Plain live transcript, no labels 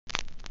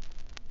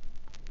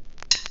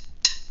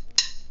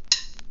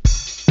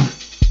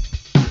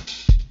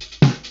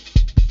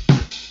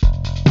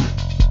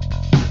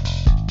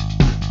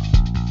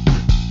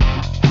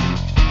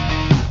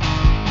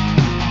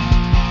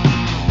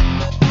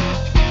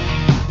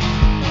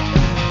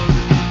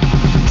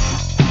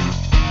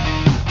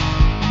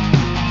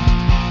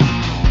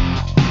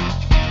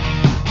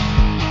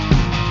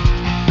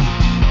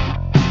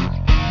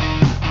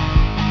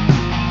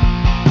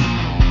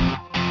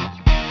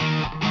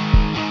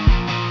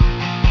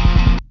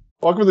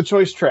Welcome to the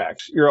Choice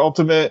Tracks, your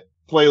ultimate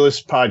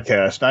playlist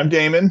podcast. I'm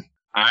Damon.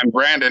 I'm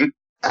Brandon.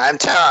 I'm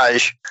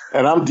Taj.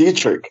 And I'm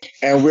Dietrich.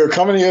 And we're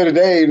coming here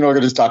today in order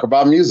to talk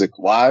about music.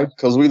 Why?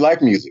 Because we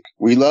like music.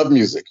 We love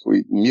music.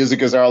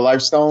 Music is our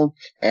lifestone.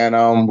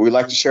 And we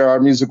like to share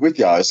our music with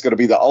y'all. It's going to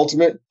be the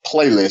ultimate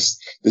playlist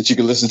that you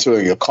can listen to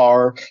in your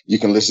car. You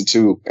can listen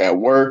to at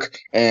work.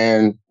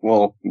 And,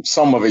 well,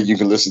 some of it you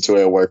can listen to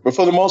at work. But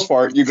for the most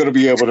part, you're going to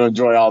be able to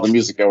enjoy all the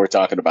music that we're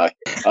talking about.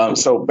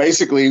 So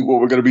basically, what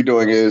we're going to be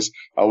doing is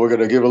we're going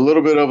to give a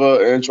little bit of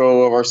an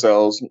intro of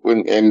ourselves.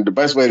 And the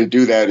best way to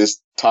do that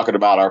is talking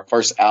about our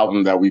first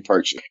album that we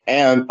purchased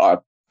and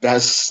our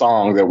best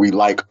song that we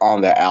like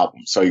on the album.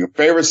 So your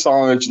favorite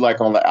song that you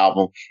like on the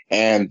album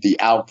and the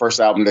first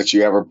album that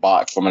you ever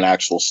bought from an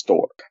actual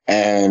store.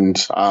 And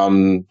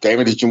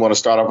David, did you want to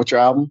start off with your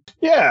album?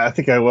 Yeah, I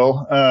think I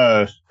will.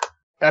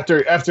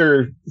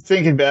 After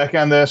thinking back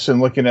on this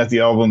and looking at the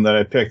album that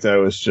I picked, I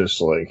was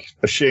just like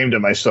ashamed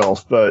of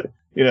myself. But,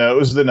 you know, it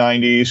was the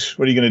 90s.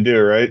 What are you going to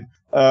do, right?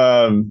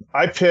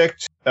 I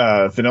picked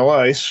Vanilla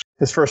Ice.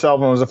 His first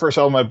album was the first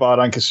album I bought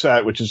on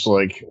cassette, which is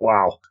like,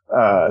 wow.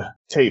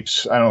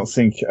 Tapes. I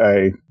think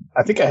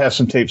I have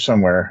some tapes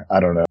somewhere. I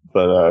don't know.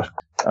 But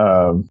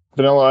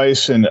Vanilla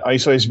Ice and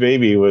Ice Ice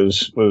Baby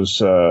was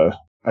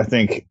I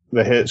think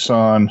the hit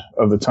song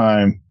of the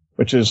time,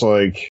 which is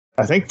like,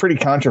 I think pretty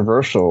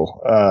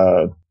controversial.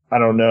 I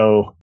don't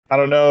know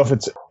if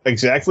it's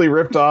exactly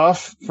ripped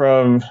off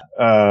from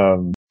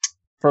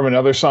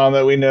another song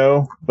that we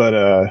know, but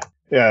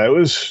yeah,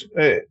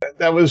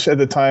 that was at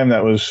the time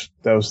that was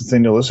the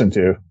thing to listen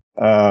to.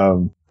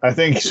 I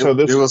think so.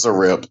 It was a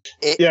rip.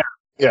 Yeah.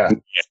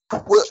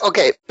 Well,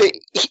 okay, but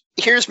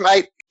here's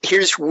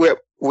where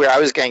I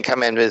was going to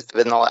come in with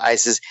Vanilla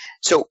Ice.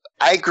 So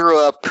I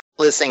grew up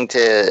listening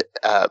to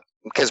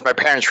because my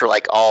parents were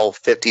like all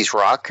 50s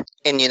rock,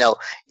 and you know,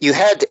 you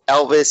had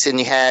Elvis and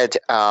you had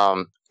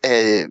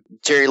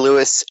Jerry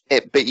Lewis,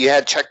 but you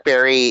had Chuck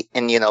Berry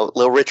and, you know,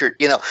 Little Richard.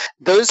 You know,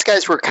 those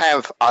guys were kind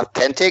of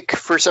authentic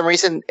for some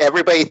reason.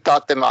 Everybody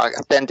thought them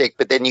authentic,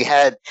 but then you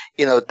had,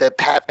 you know, the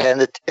Pat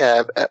Bennett,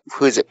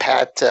 who is it?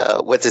 Pat,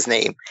 what's his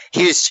name?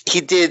 He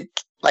did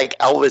like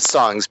Elvis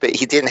songs, but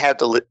he didn't have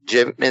the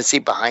legitimacy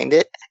behind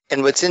it.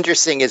 And what's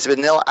interesting is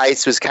Vanilla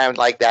Ice was kind of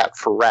like that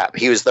for rap.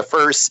 He was the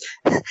first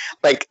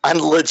like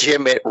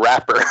unlegitimate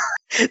rapper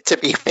to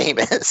be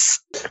famous.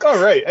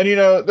 Oh, right. And, you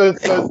know,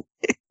 the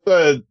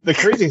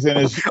crazy thing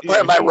is, or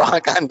am I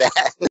wrong on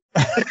that?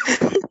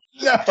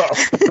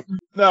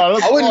 No,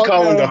 I wouldn't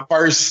call him the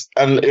first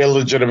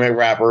illegitimate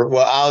rapper.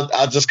 Well,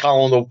 I'll just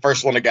call him the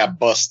first one that got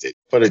busted.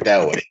 Put it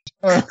that way.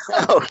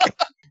 Okay.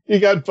 He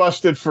got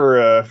busted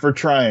for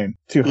trying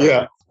too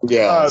hard.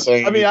 Yeah. So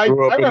I mean, I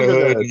grew up in the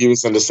remember hood. that. He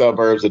was in the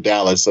suburbs of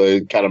Dallas, so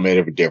it kind of made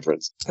a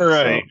difference.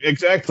 Right. So.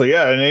 Exactly.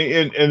 Yeah.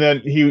 And then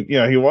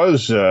he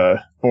was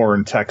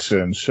born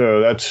Texan,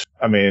 so that's,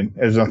 I mean,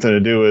 it has nothing to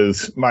do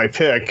with my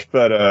pick,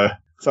 but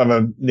so I'm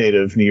a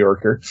native New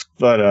Yorker.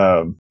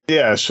 But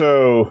yeah.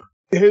 So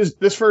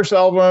this first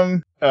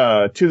album,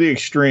 To the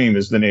Extreme,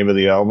 is the name of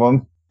the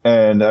album,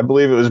 and I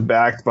believe it was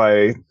backed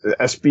by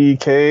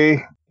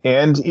SBK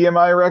and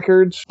EMI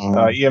Records.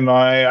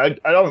 EMI,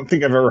 I don't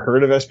think I've ever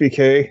heard of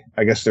SBK.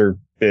 I guess they're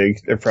big.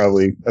 They're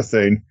probably a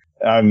thing.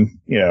 I'm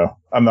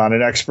not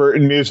an expert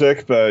in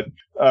music, but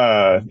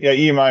yeah,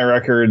 EMI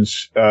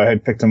Records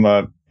had picked them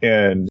up,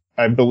 and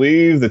I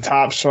believe the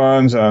top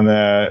songs on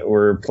that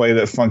were Play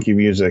That Funky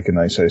Music and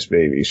Ice Ice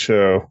Baby.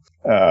 So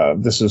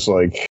this is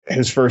like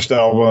his first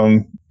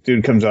album.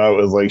 Dude comes out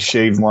with like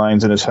shaved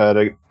lines in his head.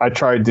 I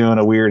tried doing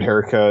a weird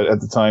haircut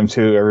at the time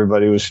too.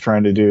 Everybody was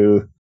trying to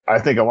do. I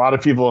think a lot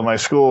of people in my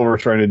school were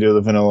trying to do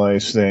the Vanilla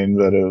Ice thing,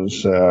 but it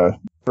was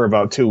for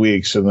about 2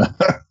 weeks, and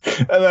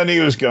then he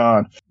was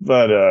gone.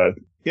 But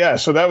yeah,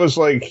 so that was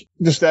like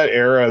just that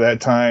era,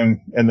 that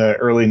time in the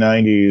early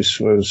 90s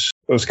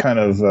was kind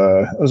of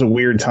it was a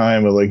weird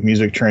time with like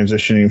music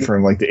transitioning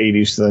from like the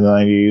 80s to the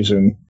 90s,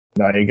 and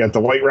now you got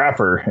the white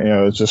rapper. You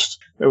know, it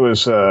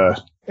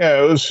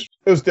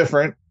was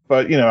different,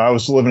 but you know, I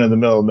was living in the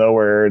middle of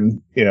nowhere,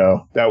 and you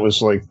know, that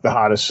was like the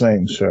hottest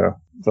thing. So.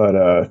 But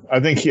I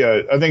think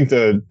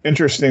the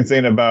interesting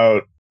thing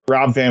about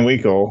Rob Van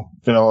Winkle,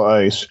 Vanilla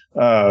Ice,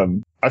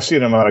 I've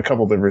seen him on a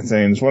couple different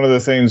things. One of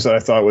the things that I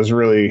thought was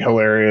really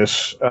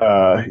hilarious,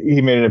 he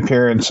made an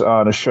appearance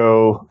on a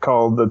show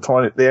called the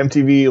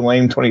MTV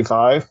Lame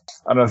 25.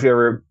 I don't know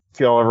if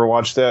y'all ever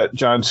watched that.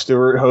 Jon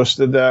Stewart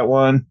hosted that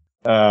one,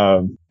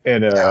 and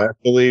I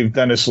believe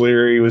Dennis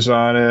Leary was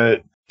on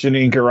it.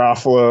 Janine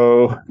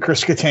Garofalo,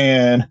 Chris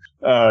Kattan.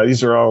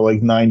 These are all like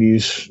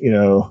 90s, you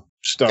know,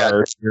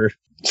 stars.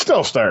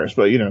 Still stars,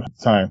 but you know,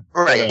 time.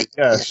 Right.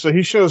 Yeah. So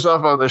he shows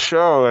up on the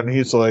show, and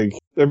he's like,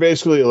 they're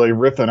basically like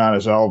ripping on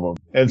his album,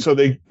 and so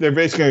they're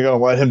basically going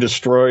to let him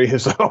destroy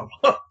his album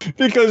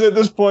because at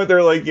this point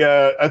they're like,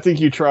 yeah, I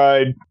think you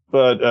tried,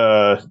 but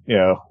you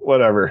know,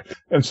 whatever.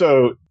 And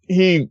so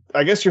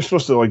I guess you're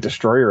supposed to like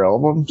destroy your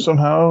album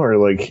somehow, or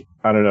like,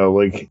 I don't know,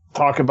 like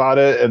talk about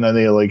it, and then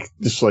they like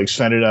just like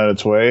send it on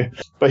its way.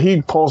 But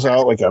he pulls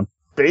out like a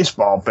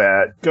baseball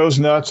bat, goes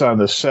nuts on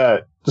the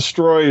set,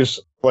 destroys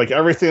like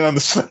everything on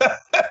the set.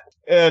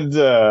 And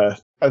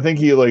I think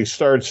he like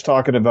starts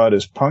talking about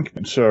his punk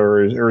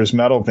or his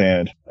metal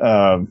band.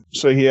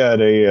 So he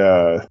had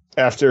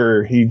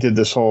after he did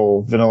this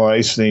whole Vanilla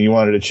Ice thing, he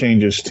wanted to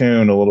change his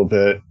tune a little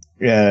bit,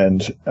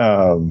 and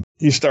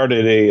he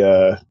started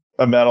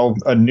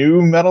a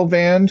new metal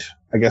band.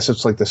 I guess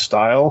it's like the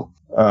Style.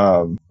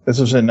 This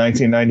was in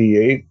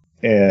 1998,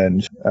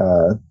 and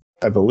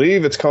I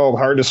believe it's called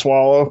Hard to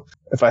Swallow.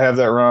 If I have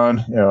that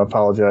wrong,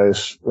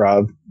 apologize,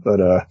 Rob. But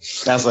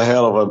that's a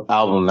hell of an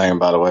album name,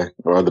 by the way,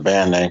 or the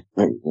band name.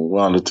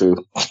 One or two.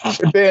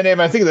 The band name.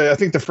 I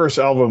think the first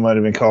album might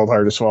have been called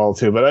Hard to Swallow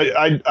too. But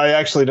I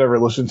actually never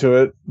listened to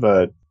it.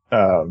 But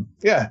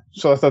yeah,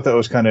 so I thought that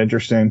was kind of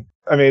interesting.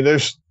 I mean,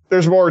 there's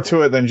more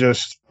to it than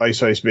just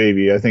Ice Ice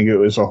Baby. I think it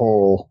was a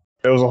whole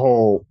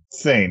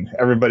thing.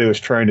 Everybody was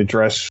trying to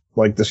dress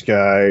like this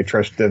guy,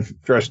 dress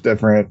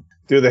different,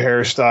 do the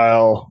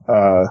hairstyle.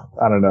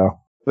 I don't know.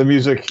 The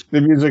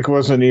music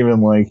wasn't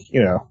even like,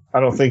 I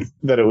don't think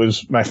that it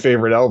was my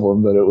favorite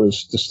album, but it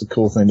was just a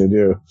cool thing to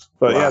do.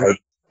 But yeah,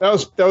 that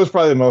was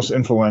probably the most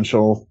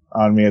influential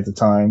on me at the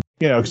time,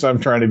 because I'm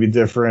trying to be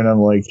different.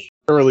 I'm like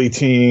early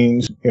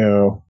teens,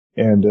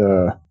 and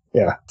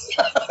yeah.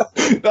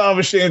 No, I'm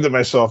ashamed of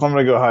myself. I'm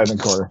going to go hide in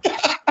the corner.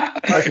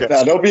 Okay.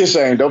 Now, don't be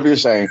ashamed. Don't be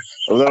ashamed.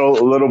 A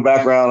little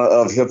background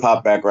of hip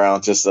hop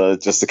background, just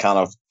to kind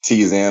of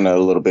tease in a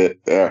little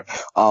bit there.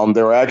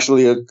 There were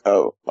actually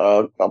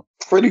a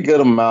pretty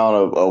good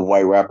amount of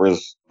white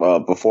rappers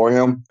before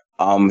him.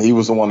 He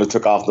was the one that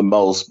took off the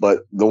most, but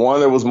the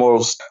one that was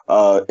most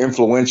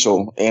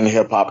influential in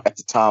hip hop at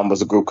the time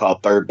was a group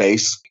called Third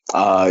Base.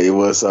 It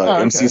was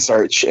MC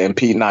Search and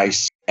Pete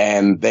Nice,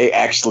 and they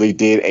actually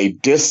did a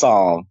diss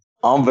song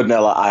on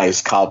Vanilla Ice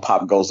called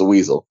Pop Goes the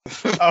Weasel.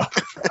 Oh,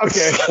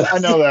 okay. I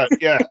know that.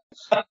 Yeah.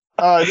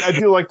 I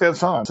do like that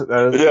song.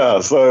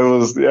 Yeah. So it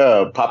was,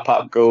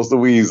 Pop Goes the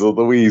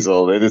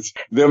Weasel. And it's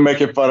them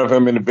making fun of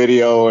him in the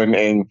video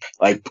and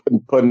like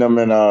putting him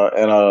in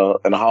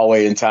a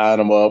hallway and tying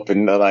him up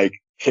and like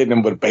hitting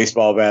him with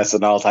baseball bats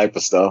and all type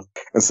of stuff.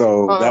 And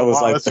so that was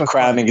like the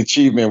crowning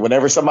achievement.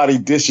 Whenever somebody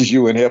dishes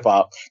you in hip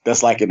hop,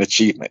 that's like an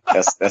achievement.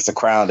 That's a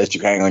crown that you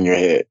hang on your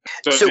head.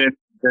 So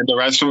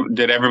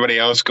did everybody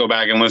else go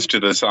back and listen to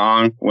the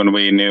song when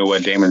we knew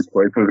what Damon's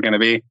choice was going to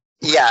be?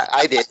 Yeah,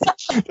 I did.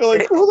 They're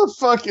like, who the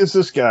fuck is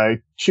this guy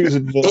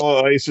choosing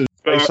Vanilla Ice's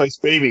Ice Ice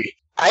Baby?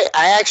 I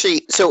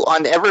actually, so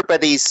on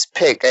everybody's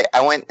pick,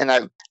 I went and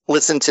I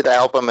listened to the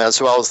album as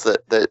well as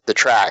the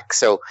track.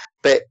 So,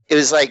 but it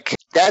was like,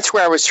 that's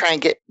where I was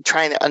trying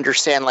to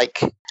understand,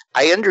 like,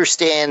 I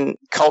understand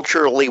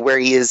culturally where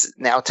he is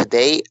now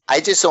today. I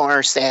just don't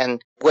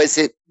understand, was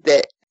it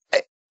that,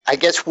 I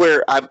guess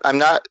where I'm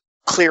not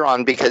clear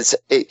on, because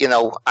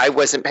I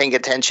wasn't paying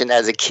attention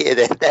as a kid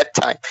at that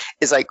time,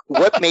 is like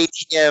what made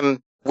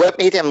him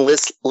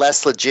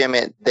less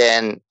legitimate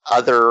than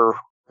other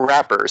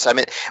rappers? I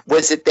mean,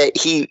 was it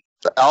that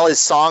all his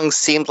songs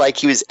seemed like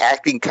he was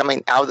acting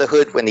coming out of the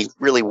hood when he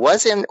really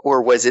wasn't,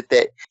 or was it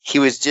that he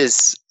was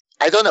just,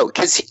 I don't know,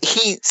 because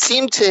he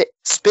seemed to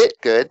spit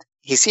good.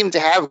 He seemed to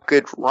have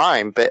good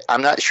rhyme, but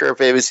I'm not sure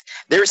if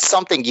there's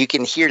something you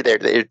can hear there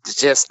that it's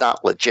just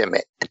not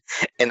legitimate.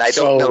 And I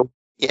don't know.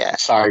 Yeah.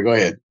 Sorry, go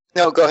ahead.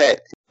 No, go ahead.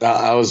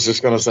 I was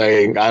just going to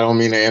say, I don't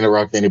mean to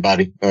interrupt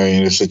anybody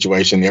in this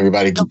situation.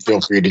 Everybody can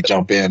feel free to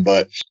jump in.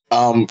 But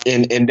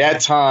in that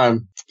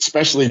time,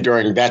 especially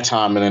during that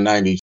time in the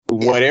 90s,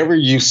 whatever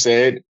you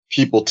said,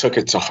 people took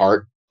it to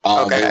heart.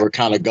 They were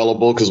kind of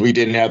gullible because we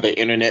didn't have the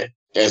internet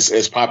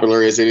as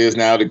popular as it is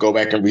now to go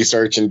back and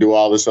research and do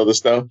all this other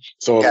stuff.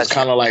 So it was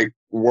kind of like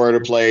word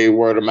of play,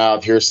 word of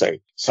mouth, hearsay.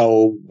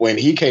 So when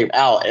he came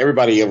out,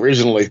 everybody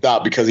originally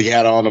thought because he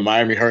had on a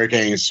Miami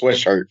Hurricanes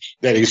sweatshirt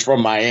that he's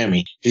from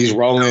Miami. He's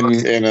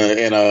rolling in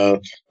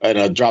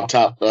a drop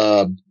top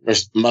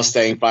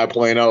Mustang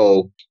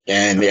 5.0.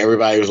 And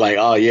everybody was like,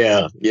 oh,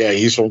 yeah,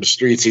 he's from the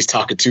streets. He's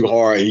talking too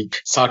hard. He's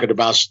talking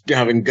about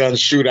having gun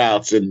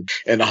shootouts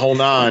and the whole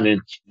nine.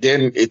 And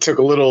then it took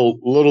a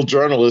little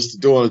journalist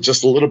doing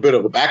just a little bit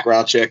of a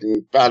background check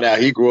and found out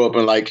he grew up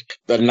in like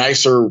the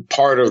nicer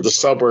part of the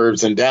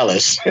suburbs in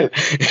Dallas. And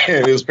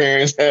his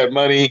parents had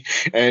money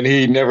and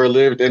he never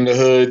lived in the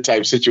hood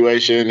type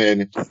situation.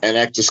 And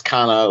that just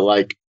kind of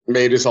like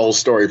made his whole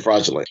story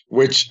fraudulent,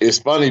 which is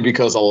funny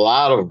because a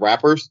lot of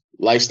rappers'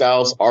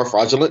 lifestyles are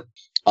fraudulent.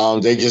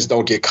 They just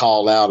don't get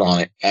called out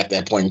on it at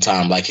that point in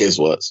time, like his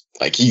was.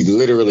 Like he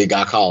literally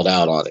got called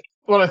out on it.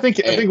 Well, I think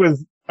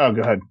with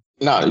go ahead.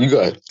 No, you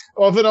go ahead.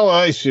 Well, Vanilla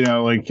Ice, he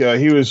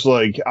was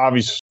like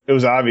obvious. It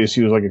was obvious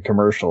he was like a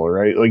commercial,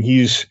 right? Like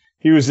he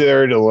was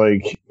there to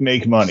like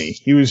make money.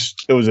 It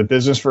was a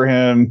business for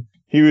him.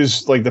 He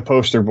was like the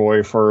poster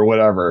boy for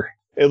whatever.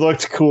 It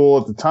looked cool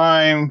at the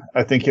time.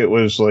 I think it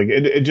was like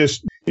it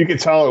just, you could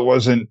tell it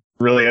wasn't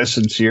really as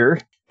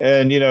sincere.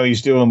 And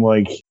he's doing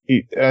like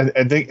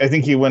I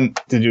think he went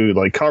to do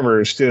like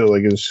covers too,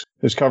 like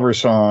his cover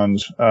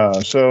songs.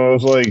 So it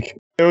was like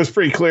it was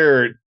pretty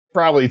clear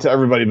probably to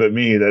everybody but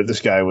me that this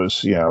guy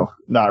was,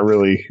 not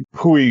really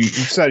who he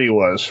said he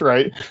was,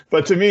 right?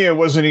 But to me, I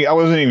wasn't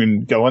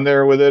even going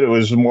there with it. It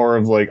was more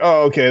of like,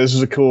 oh, okay, this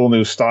is a cool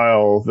new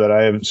style that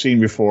I haven't seen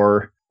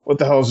before. What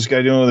the hell is this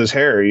guy doing with his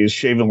hair? He's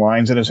shaving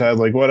lines in his head,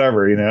 like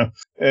whatever, And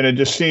it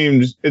just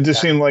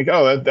seemed like,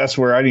 oh, that's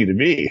where I need to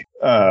be.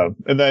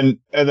 And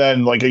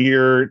then like a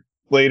year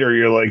later,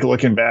 you're like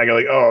looking back,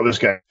 like, oh, this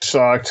guy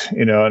sucked,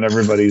 and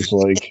everybody's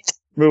like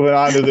moving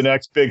on to the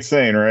next big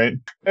thing, right?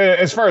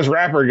 As far as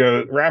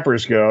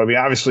rappers go, I mean,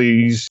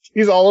 obviously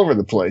he's all over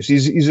the place.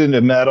 He's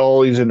into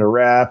metal, he's into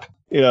rap.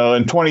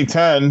 In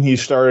 2010, he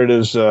started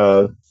his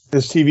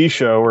TV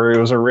show where it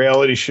was a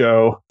reality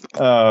show,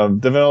 the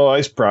Vanilla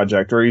Ice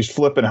Project, where he's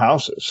flipping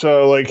houses.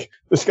 So like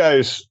this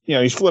guy's,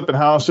 he's flipping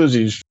houses,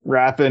 he's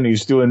rapping,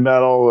 he's doing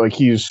metal, like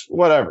he's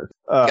whatever.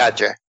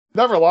 Gotcha.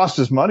 Never lost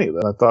his money,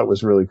 that I thought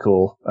was really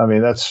cool. I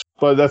mean, that's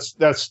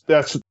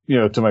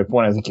to my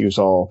point. I think he was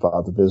all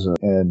about the business,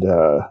 and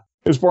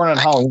he was born on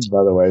Halloween,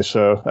 by the way,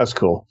 so that's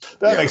cool.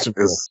 That makes him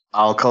cool. It's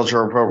all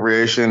cultural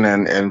appropriation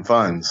and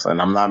funds,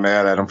 and I'm not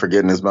mad at him for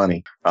getting his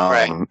money.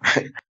 Right.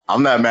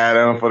 I'm not mad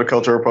at him for the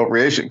cultural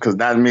appropriation because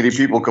not many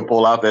people could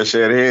pull out that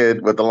shed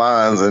head with the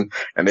lines and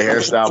the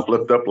hairstyle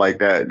flipped up like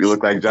that. You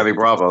look like Johnny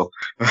Bravo.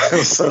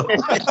 So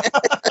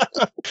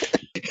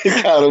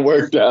it kind of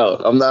worked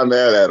out. I'm not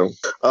mad at him.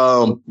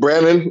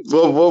 Brandon,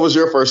 what was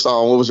your first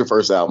song? What was your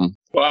first album?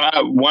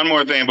 Well, one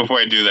more thing before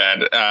I do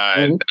that.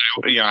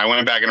 I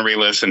went back and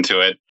re-listened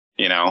to it,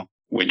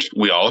 which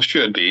we all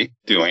should be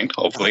doing,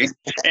 hopefully.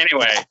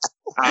 Anyway,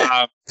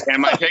 and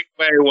my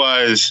takeaway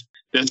was,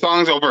 this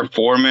song's over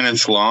 4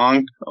 minutes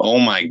long. Oh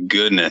my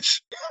goodness.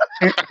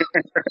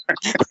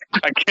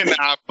 I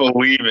cannot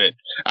believe it.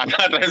 I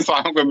thought that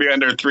song would be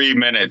under 3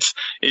 minutes.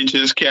 It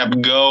just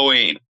kept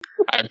going.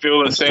 I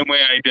feel the same way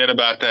I did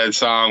about that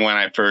song when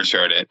I first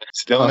heard it.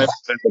 Still never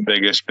been the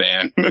biggest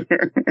fan.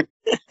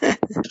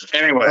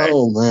 Anyway.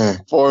 Oh man.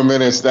 4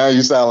 minutes. Now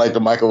you sound like the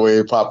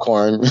microwave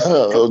popcorn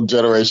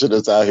generation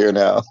that's out here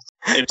now.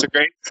 It's a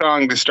great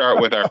song to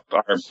start with our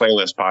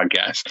playlist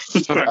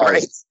podcast. All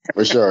right.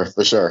 For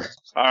sure.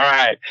 All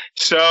right.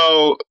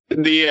 So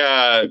the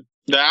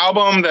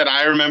album that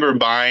I remember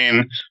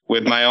buying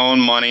with my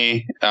own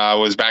money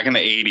was back in the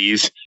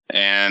 80s,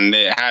 and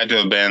it had to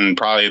have been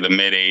probably the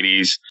mid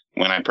 80s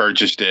when I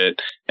purchased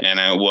it, and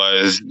it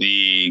was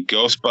the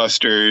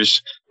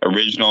Ghostbusters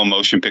original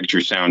motion picture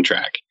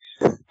soundtrack.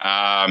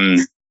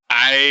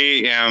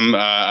 I am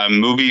a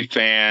movie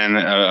fan,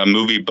 a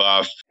movie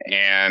buff,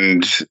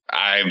 and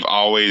I've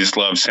always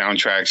loved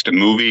soundtracks to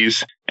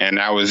movies. And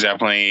that was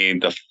definitely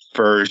the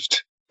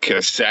first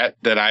cassette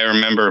that I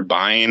remember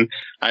buying.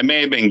 I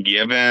may have been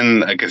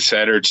given a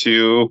cassette or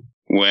two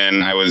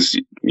when I was,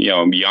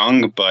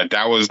 young, but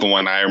that was the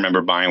one I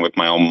remember buying with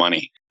my own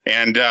money.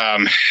 And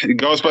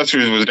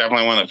Ghostbusters was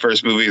definitely one of the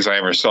first movies I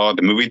ever saw at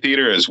the movie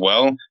theater as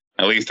well.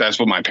 At least that's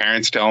what my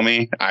parents tell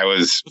me. I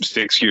was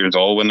 6 years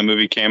old when the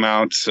movie came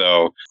out,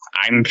 so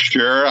I'm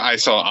sure I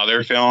saw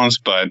other films,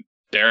 but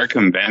they're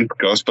convinced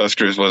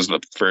Ghostbusters was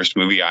the first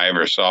movie I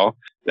ever saw.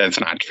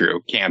 That's not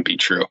true. Can't be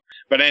true.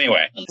 But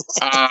anyway,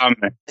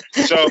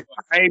 so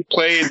I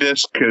played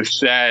this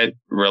cassette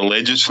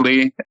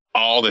religiously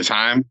all the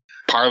time,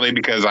 partly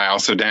because I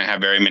also didn't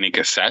have very many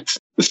cassettes.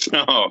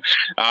 So,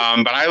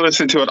 but I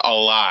listened to it a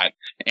lot.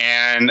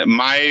 And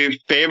my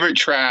favorite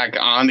track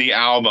on the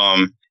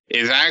album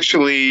is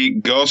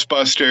actually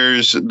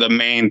Ghostbusters, the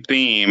main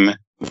theme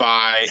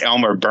by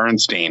Elmer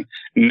Bernstein,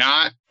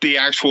 not the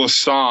actual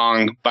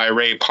song by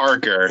Ray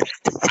Parker.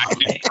 I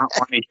do not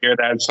want to hear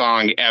that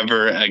song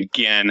ever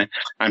again.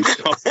 I'm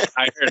so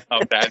tired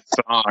of that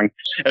song.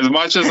 As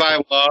much as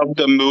I love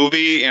the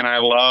movie and I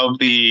love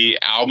the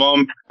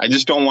album, I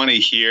just don't want to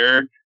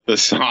hear the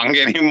song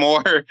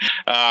anymore.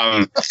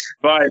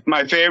 But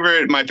my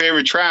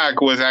favorite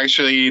track was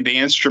actually the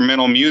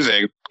instrumental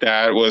music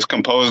that was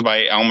composed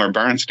by Elmer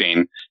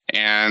Bernstein.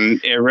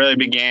 And it really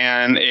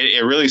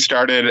it really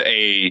started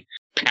a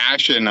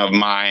passion of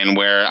mine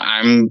where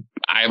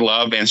I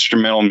love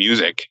instrumental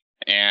music.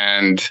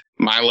 And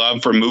my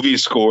love for movie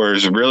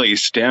scores really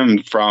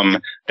stemmed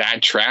from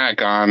that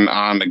track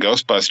on the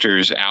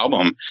Ghostbusters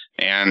album.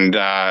 And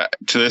to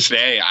this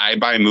day, I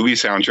buy movie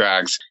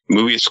soundtracks,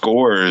 movie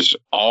scores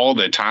all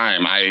the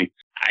time. I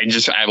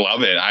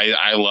love it.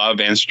 I love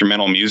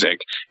instrumental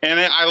music, and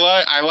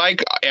I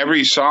like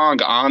every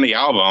song on the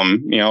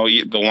album,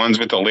 the ones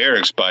with the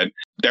lyrics, but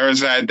there was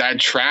that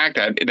track,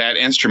 that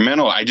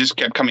instrumental I just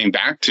kept coming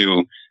back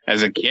to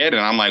as a kid.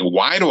 And I'm like,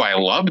 why do I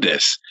love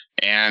this?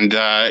 And,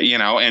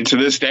 and to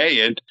this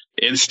day,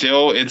 it's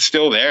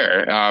still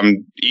there.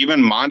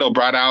 Even Mondo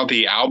brought out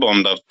the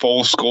album, the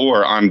full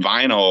score on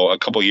vinyl a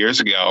couple years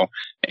ago.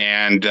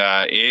 And,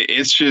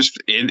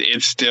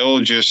 it still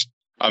just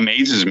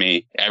amazes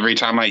me every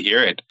time I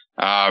hear it.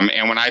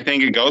 And when I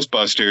think of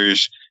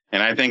Ghostbusters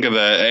and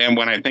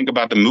when I think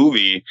about the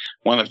movie,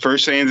 one of the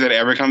first things that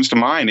ever comes to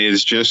mind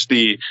is just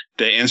the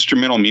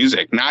instrumental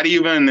music. Not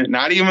even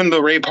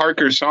the Ray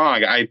Parker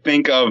song. I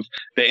think of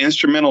the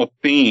instrumental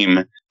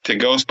theme to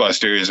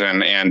Ghostbusters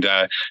and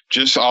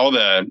just all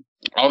the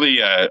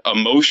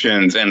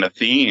emotions and the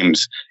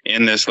themes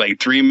in this like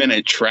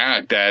 3-minute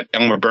track that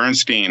Elmer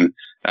Bernstein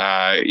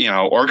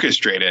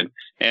orchestrated.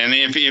 And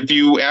if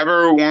you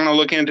ever want to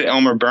look into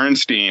Elmer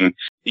Bernstein,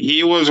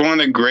 he was one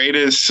of the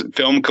greatest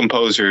film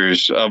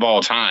composers of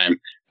all time.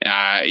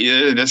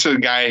 This is a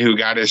guy who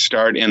got his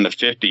start in the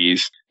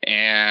 50s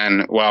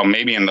and, well,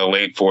 maybe in the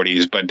late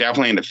 40s, but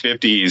definitely in the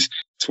 50s.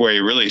 It's where he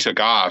really took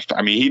off.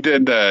 I mean, he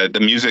did the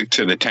music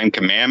to the Ten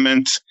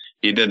Commandments.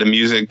 He did the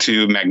music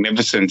to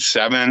Magnificent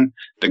Seven,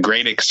 The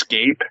Great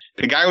Escape.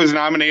 The guy was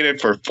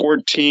nominated for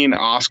 14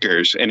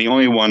 Oscars and he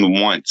only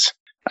won once.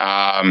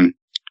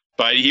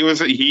 But he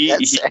was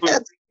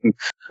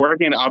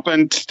working up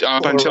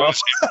until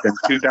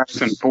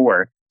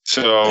 2004.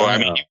 So I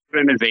mean, he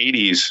was in his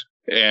 80s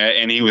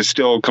and he was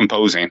still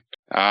composing.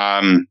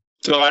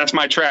 So that's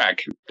my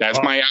track. That's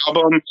my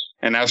album,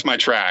 and that's my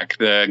track.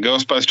 The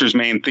Ghostbusters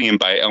main theme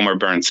by Elmer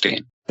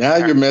Bernstein. Now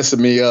you're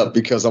messing me up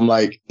because I'm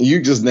like,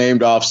 you just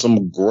named off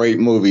some great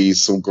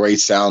movies, some great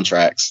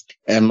soundtracks,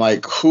 and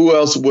like, who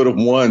else would have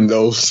won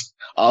those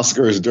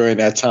Oscars during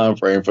that time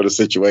frame for the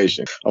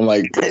situation? I'm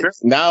like,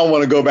 now I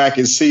want to go back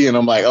and see, and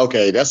I'm like,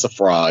 okay, that's a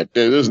fraud.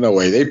 There's no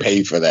way they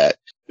paid for that.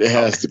 It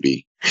has to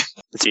be.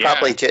 It's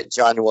probably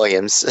John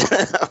Williams.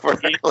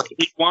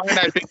 He won,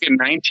 I think, in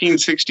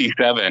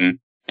 1967,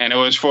 and it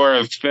was for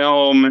a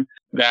film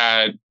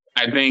that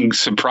I think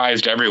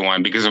surprised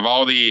everyone because of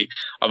all the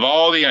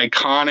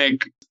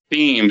iconic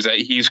themes that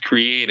he's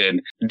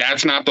created.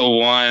 That's not the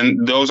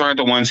one. Those aren't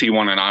the ones he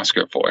won an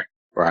Oscar for.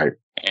 Right.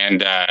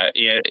 And I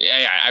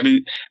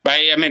mean,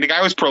 the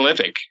guy was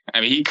prolific.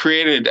 I mean, he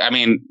created,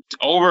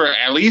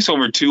 at least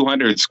over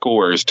 200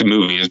 scores to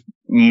movies,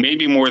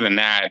 maybe more than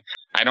that.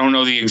 I don't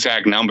know the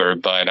exact number,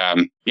 but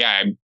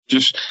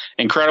just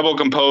incredible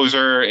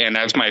composer, and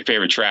that's my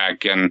favorite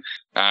track. And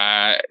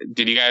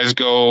did you guys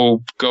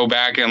go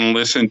back and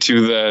listen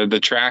to the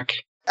track?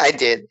 I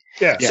did.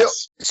 Yeah.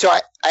 So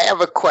I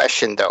have a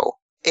question though.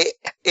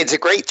 It's a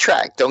great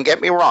track. Don't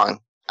get me wrong.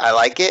 I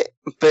like it,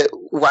 but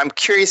what I'm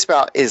curious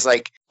about is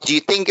like, do you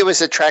think it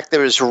was a track that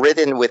was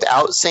written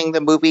without seeing the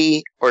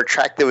movie, or a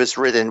track that was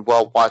written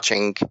while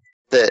watching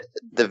the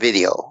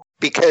video?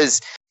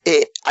 Because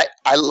I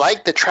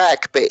like the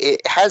track, but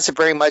it has a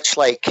very much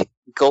like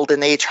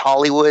Golden Age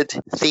Hollywood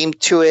theme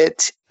to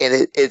it,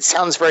 and it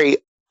sounds very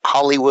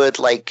Hollywood.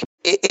 Like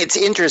it's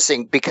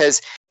interesting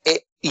because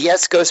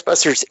yes,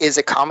 Ghostbusters is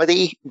a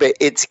comedy, but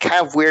it's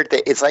kind of weird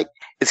that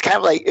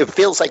it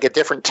feels like a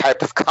different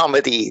type of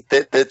comedy,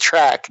 the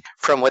track,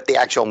 from what the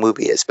actual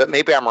movie is. But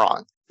maybe I'm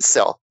wrong.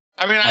 So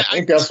I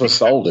think that's what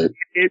sold it.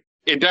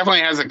 It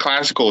definitely has a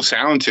classical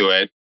sound to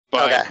it,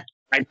 but okay.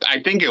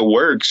 I think it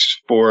works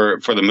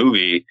for the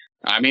movie.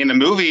 I mean, the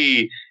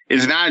movie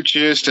is not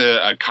just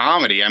a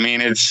comedy. I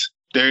mean,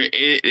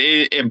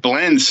 it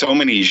blends so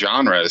many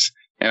genres,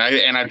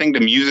 and I think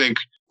the music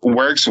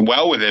works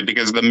well with it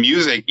because the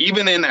music,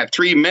 even in that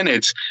 3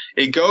 minutes,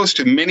 it goes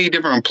to many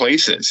different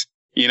places.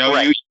 You know,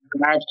 right. You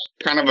have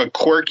kind of a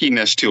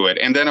quirkiness to it,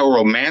 and then a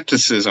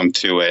romanticism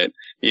to it.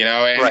 You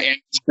know, and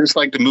it's just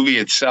like the movie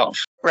itself.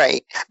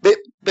 Right, but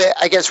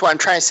I guess what I'm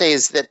trying to say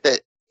is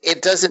that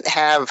it doesn't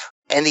have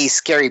any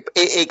scary.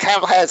 It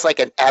kind of has like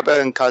an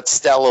Abbott and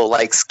Costello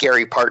like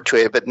scary part to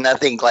it, but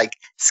nothing like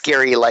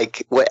scary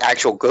like what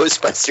actual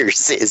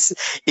Ghostbusters is.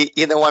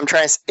 You know what I'm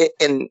trying to say?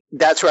 And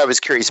that's what I was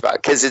curious about,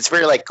 because it's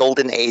very like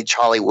Golden Age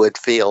Hollywood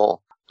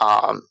feel.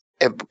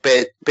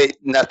 But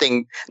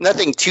nothing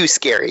too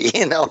scary,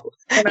 you know.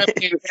 and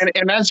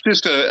that's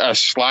just a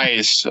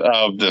slice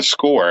of the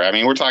score. I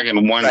mean, we're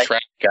talking one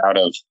track out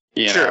of,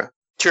 you know.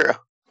 True.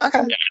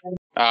 Okay. Yeah.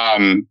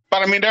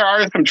 But I mean, there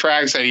are some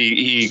tracks that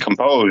he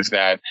composed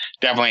that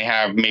definitely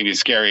have maybe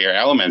scarier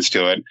elements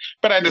to it.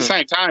 But at the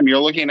same time, you're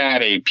looking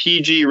at a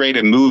PG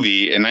rated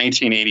movie in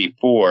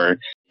 1984.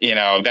 You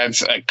know,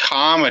 that's a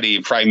comedy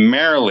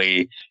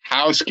primarily.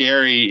 How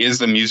scary is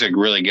the music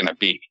really going to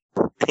be?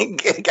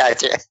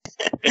 Gotcha.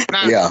 It's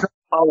not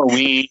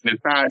Halloween.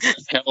 It's not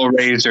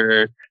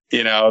Hellraiser.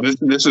 You know,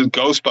 this is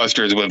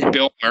Ghostbusters with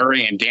Bill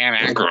Murray and Dan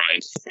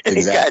Aykroyd.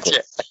 Exactly.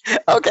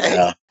 Gotcha. Okay.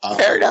 Yeah.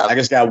 Fair enough. I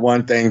just got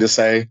one thing to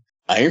say.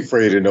 I ain't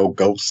afraid of no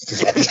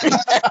ghosts. And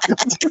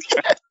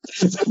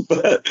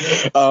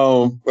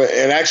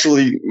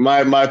actually,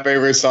 my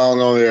favorite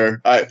song on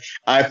there, I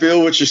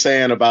feel what you're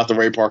saying about the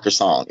Ray Parker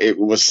song. It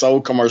was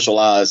so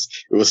commercialized.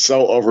 It was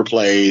so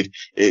overplayed.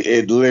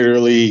 It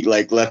literally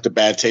like left a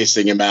bad taste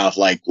in your mouth,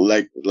 like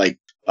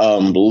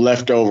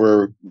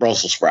leftover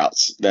Brussels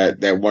sprouts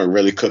that weren't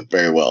really cooked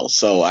very well.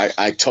 So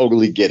I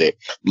totally get it.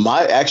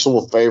 My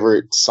actual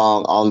favorite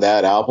song on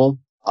that album,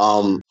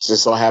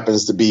 just so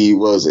happens to be,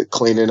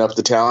 Cleaning Up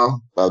the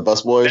Town by the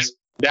Busboys?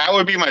 That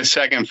would be my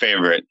second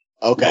favorite.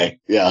 Okay.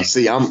 Yeah.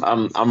 See,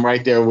 I'm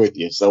right there with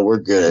you. So we're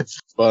good.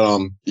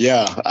 But,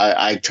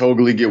 I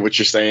totally get what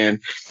you're saying.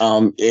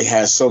 It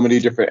has so many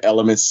different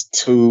elements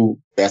to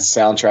that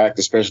soundtrack,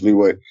 especially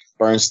what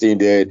Bernstein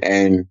did.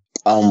 And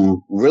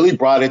really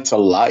brought it to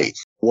life.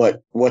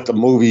 What the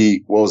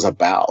movie was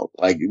about.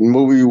 Like, the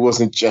movie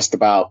wasn't just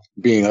about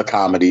being a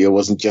comedy. It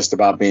wasn't just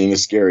about being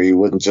scary. It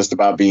wasn't just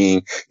about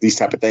being these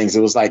type of things.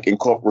 It was like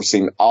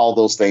incorporating all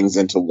those things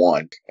into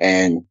one.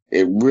 And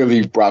it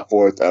really brought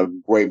forth a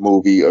great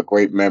movie, a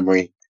great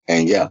memory.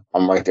 And yeah,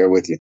 I'm right there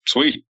with you.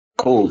 Sweet.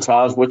 Cool.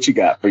 Taj, what you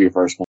got for your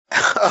first one?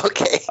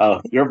 Okay.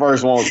 Your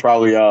first one was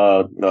probably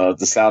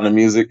The Sound of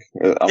Music.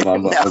 I'm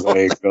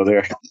gonna go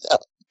there.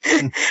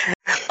 All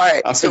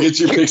right. I figured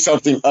you picked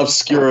something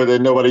obscure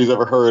that nobody's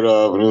ever heard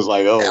of, and it was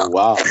like, oh, No.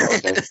 wow.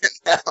 Okay.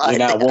 You're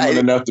not woman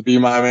enough to be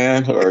my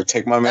man or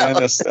take my man.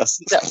 That's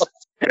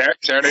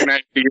Saturday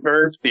Night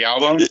Fever, the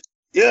album.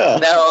 yeah.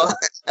 No.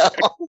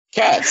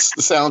 Cats,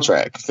 the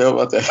soundtrack. Tell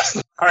about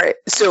that. All right.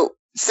 So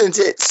since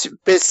it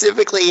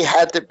specifically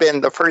had to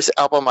been the first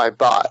album I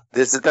bought,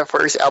 this is the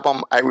first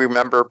album I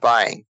remember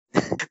buying.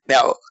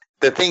 Now,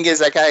 the thing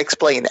is, I gotta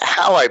explain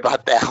how I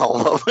bought the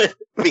album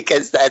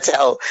because that's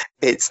how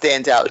it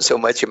stands out so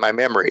much in my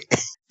memory.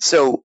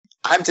 So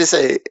I'm just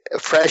a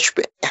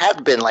freshman,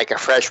 have been like a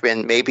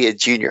freshman, maybe a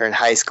junior in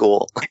high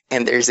school,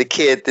 and there's a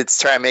kid that's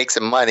trying to make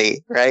some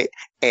money, right?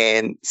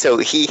 And so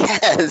he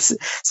has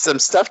some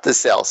stuff to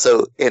sell.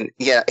 So, and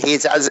yeah, he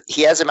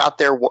has them out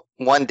there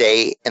one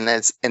day, and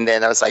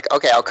then I was like,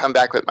 okay, I'll come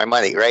back with my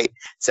money, right?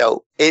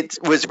 So it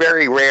was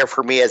very rare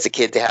for me as a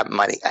kid to have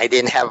money. I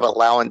didn't have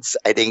allowance.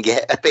 I didn't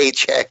get a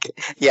paycheck.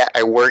 Yeah,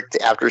 I worked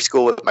after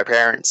school with my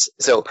parents.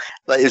 So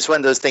it was one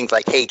of those things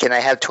like, hey, can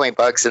I have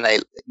 $20? And I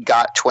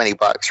got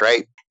 $20,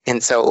 right?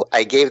 And so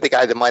I gave the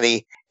guy the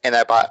money, and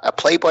I bought a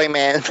Playboy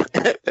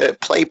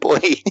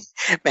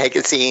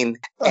magazine,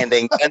 and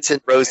then Guns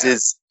N'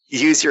 Roses,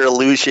 Use Your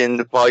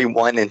Illusion, Volume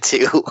 1 and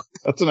 2.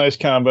 That's a nice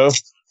combo.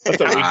 That's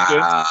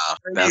a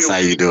That's how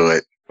you do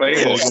it.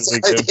 Playboy.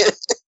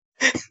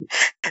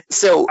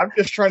 So I'm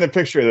just trying to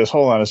picture this.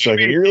 Hold on a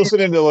second. You're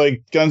listening to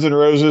like Guns N'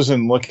 Roses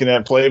and looking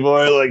at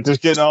Playboy, like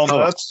just getting all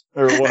nuts,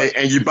 or what?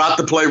 And you bought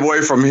the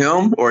Playboy from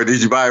him, or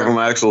did you buy it from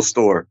an actual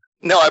store?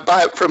 no, I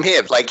bought it from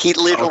him. Like he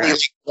literally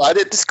bought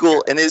it to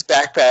school in his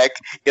backpack.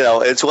 You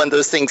know, it's one of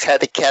those things.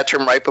 Had to catch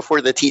him right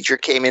before the teacher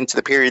came into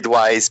the period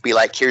wise. Be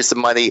like, here's the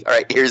money. All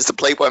right, here's the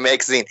Playboy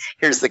magazine.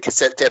 Here's the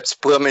cassette tapes.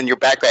 Put them in your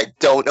backpack.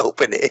 Don't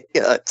open it.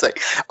 You know, it's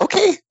like,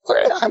 okay,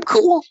 I'm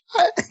cool.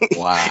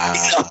 Wow.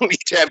 You know, me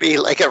trying to be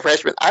like a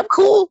freshman. I'm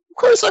cool. Of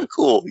course, I'm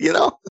cool. You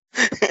know,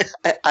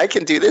 I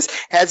can do this.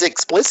 Has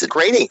explicit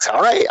ratings.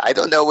 All right, I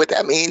don't know what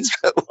that means.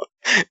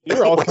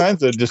 You're all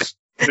kinds of just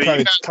So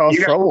trying to cause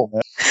trouble,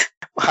 man.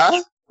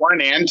 Huh?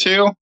 1 and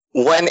 2.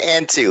 1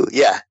 and 2.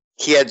 Yeah,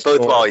 he had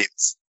both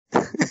volumes.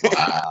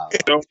 Wow.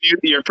 So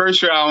your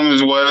first album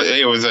was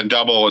a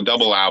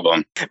double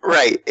album.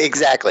 Right,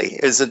 exactly.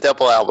 It was a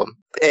double album.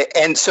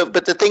 And so,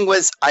 but the thing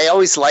was, I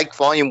always liked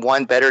Volume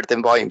 1 better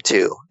than Volume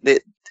 2.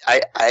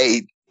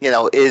 I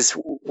is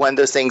one of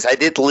those things. I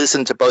did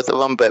listen to both of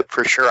them, but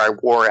for sure I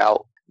wore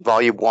out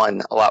Volume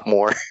 1 a lot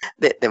more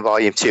than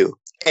Volume 2.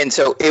 And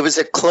so it was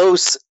a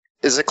close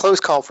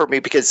call for me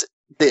because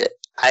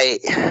I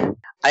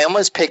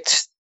almost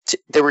picked.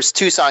 There was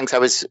 2 songs I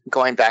was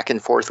going back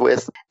and forth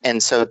with,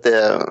 and so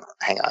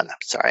hang on,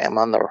 sorry, I'm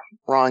on the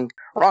wrong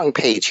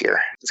page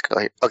here. Let's go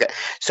here. Okay,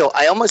 so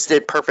I almost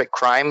did Perfect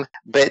Crime,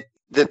 but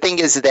the thing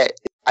is that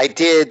I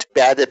did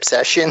Bad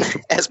Obsession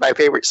as my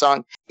favorite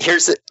song.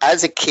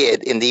 As a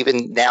kid, and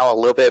even now a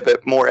little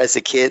bit more as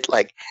a kid,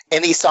 like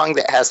any song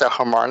that has a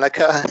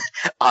harmonica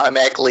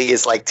automatically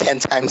is like 10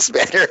 times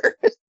better.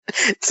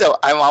 So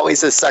I'm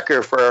always a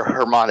sucker for a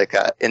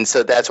harmonica, and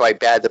so that's why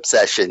Bad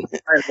Obsession.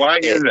 Why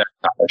is that,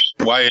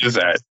 Josh? Why is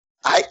that?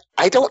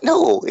 I don't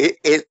know.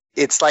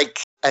 It's like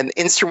an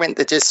instrument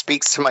that just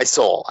speaks to my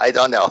soul. I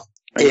don't know.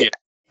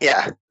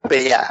 Yeah,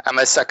 but yeah, I'm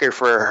a sucker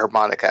for a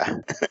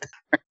harmonica.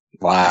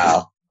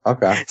 Wow.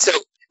 Okay. So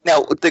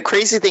now the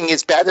crazy thing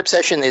is, Bad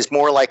Obsession is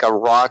more like a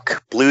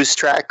rock blues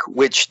track,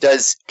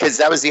 because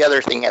that was the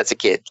other thing as a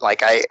kid.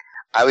 Like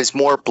I was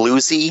more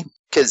bluesy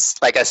because,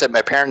 like I said,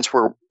 my parents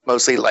were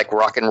mostly like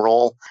rock and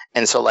roll,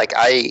 and so like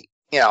I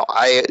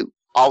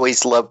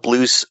always loved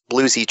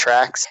bluesy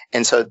tracks,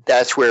 and so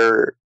that's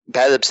where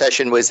Bad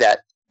Obsession was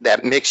that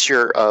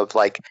mixture of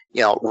like,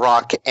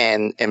 rock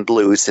and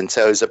blues, and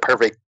so it was a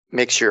perfect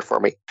mixture for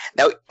me.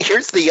 Now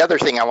here's the other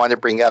thing I want to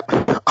bring up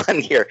on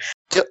here.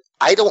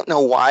 I don't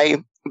know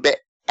why, but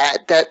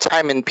at that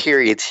time and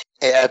period,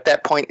 at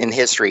that point in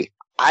history,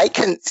 I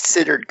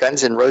considered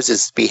Guns N'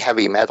 Roses to be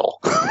heavy metal.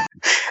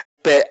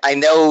 But I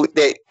know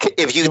that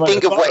if you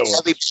think of what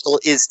heavy metal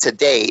is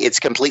today, it's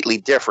completely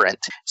different.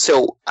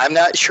 So I'm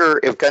not sure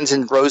if Guns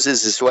N'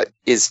 Roses is what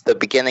is the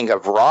beginning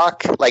of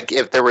rock. Like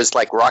if there was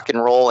like rock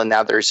and roll, and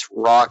now there's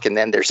rock, and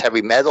then there's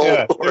heavy metal.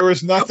 Yeah, there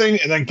was nothing,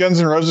 and then Guns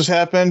N' Roses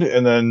happened,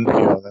 and then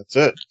that's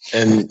it.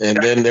 And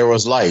then there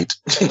was light.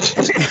 A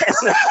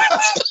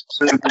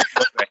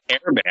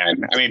hair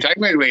band. I mean,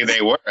 technically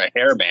they were a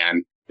hair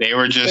band. They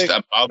were just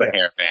above a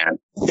hair band.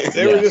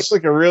 They were just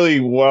like a really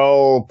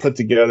well put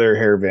together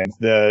hair band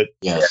that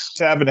just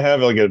happened to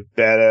have like a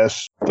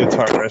badass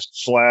guitarist.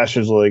 Slash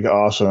is like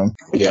awesome.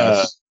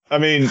 Yes. I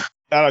mean,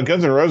 I don't know,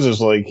 Guns N'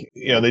 Roses, like,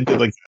 they did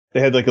like they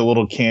had like a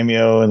little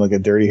cameo in like a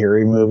Dirty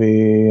Harry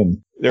movie,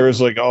 and there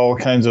was like all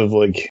kinds of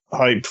like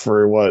hype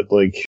for what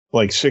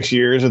like 6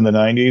 years in the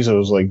 90s. It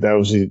was like that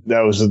was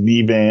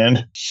the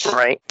band.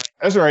 Right.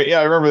 That's right. Yeah,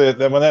 I remember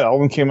that when that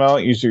album came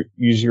out, Use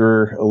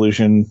Your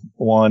Illusion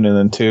 1 and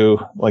then 2,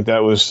 like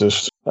that was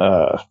just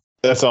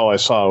that's all I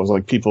saw was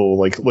like people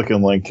like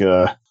looking like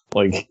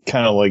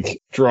kind of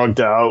like drugged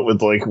out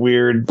with like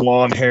weird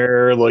blonde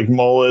hair, like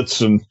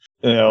mullets and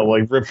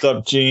like ripped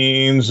up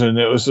jeans, and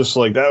it was just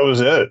like that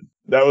was it.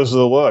 That was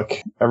the look.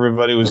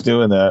 Everybody was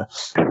doing that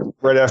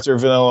right after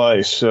Vanilla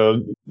Ice.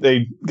 So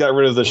they got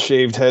rid of the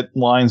shaved head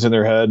lines in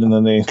their head, and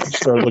then they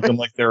started looking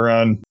like they were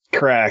on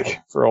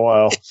crack for a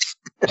while.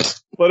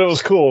 But it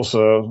was cool,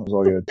 so it was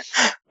all good.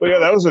 But yeah,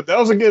 that was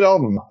a good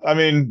album. I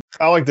mean,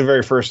 I like the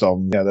very first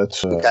album. Yeah,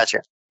 that's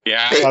gotcha.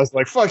 Yeah, I was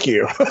like, "Fuck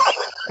you."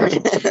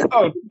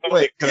 Oh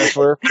wait, can I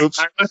swear? Oops.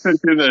 I listened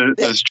to the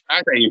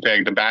track that you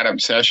picked, "The Bad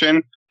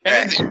Obsession,"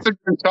 and it's a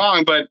good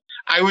song, but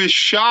I was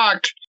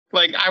shocked.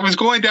 Like, I was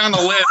going down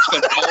the list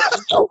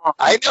of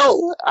I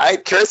know.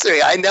 Trust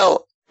me, I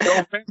know.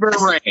 November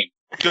Rain,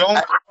 Don't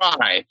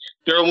Cry,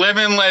 They're Live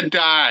and Let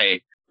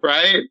Die,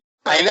 right?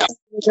 I know.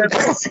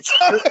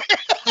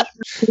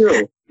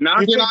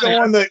 Not You took the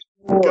one that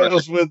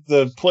goes with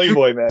the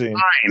Playboy magazine.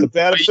 The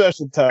Bad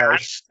Obsession,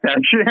 Taj.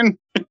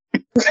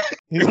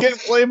 He's getting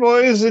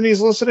Playboys and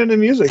he's listening to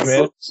music,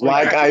 man.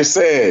 Like I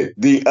said,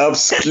 the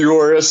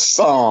obscurest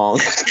song.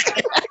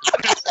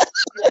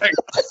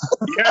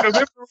 Yeah,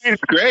 November Rain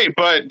is great,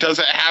 but does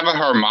it have a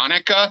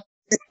harmonica?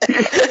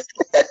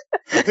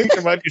 I think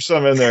there might be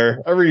some in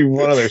there. Every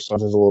one of their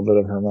songs has a little bit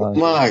of harmonica.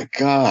 My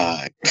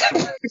God.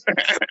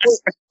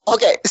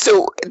 Okay,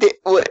 so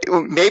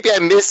maybe I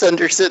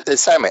misunderstood the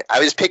assignment. I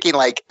was picking,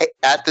 like,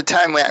 at the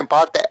time when I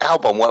bought that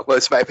album, what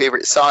was my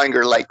favorite song,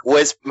 or like,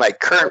 what's my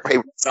current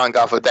favorite song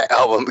off of that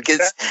album? Because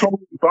that's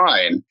totally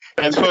fine.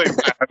 That's totally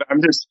fine.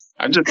 I'm just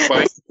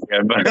fine.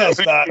 That's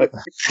not.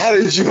 How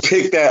did you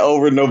pick that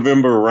over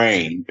November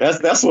Rain?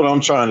 That's what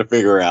I'm trying to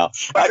figure out.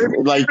 Back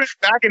in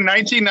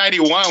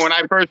 1991, when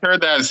I first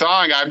heard that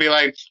song, I'd be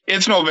like,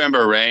 "It's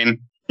November Rain."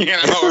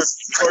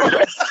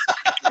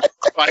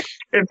 Like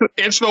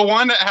it's the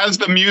one that has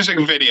the music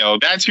video.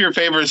 That's your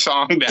favorite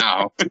song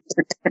now.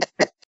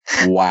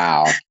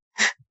 Wow.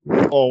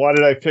 Oh, why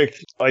did I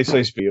pick Ice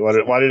Ice B?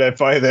 Why did I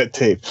buy that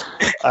tape?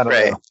 I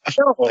don't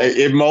know.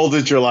 It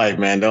molded your life,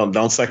 man.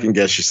 Don't second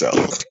guess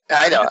yourself.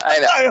 I know.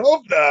 I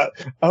hope not.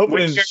 I hope it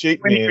didn't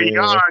shape me. When you're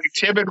young,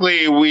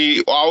 typically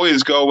we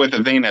always go with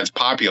the thing that's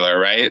popular,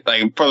 right?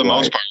 Like for the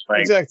most part,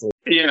 like, exactly.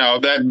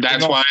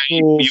 That's why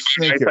you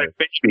guys like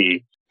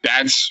Baby.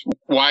 That's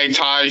why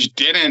Taj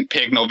didn't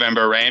pick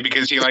November Rain,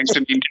 because he likes to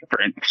be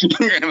different.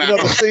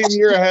 The same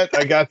year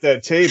I got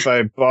that tape,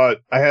 I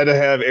had to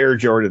have Air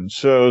Jordans.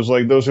 So it was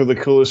like, those are the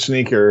coolest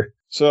sneaker.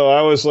 So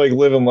I was like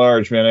living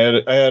large,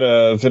 man. I had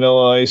a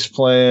Vanilla Ice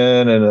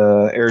plan and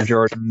Air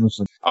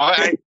Jordans.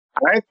 I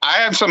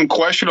have some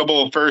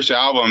questionable first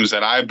albums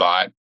that I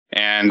bought,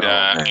 and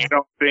I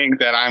don't think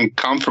that I'm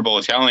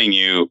comfortable telling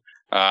you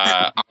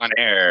on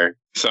air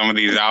some of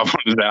these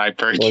albums that I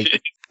purchased. Like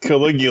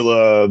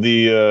Caligula,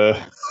 the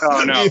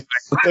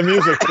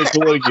music to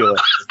Caligula.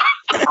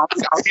 I'll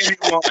give you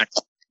one.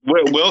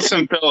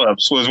 Wilson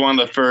Phillips was one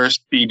of the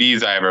first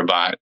CDs I ever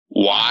bought.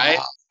 Why?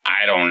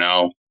 I don't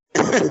know.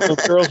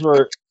 The girls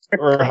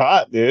were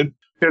hot, dude.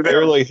 They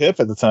were like hip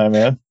at the time,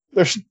 man.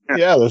 There's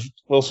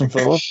Wilson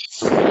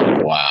Phillips.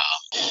 Wow.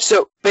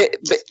 So, but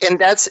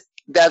that's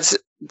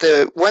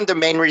the one of the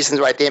main reasons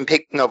why I didn't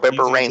pick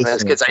November Rain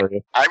is because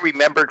I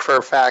remembered for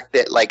a fact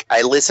that, like,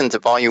 I listened to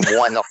Volume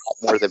 1 a lot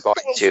more than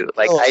Volume 2.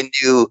 Like, I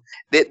knew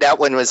that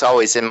one was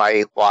always in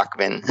my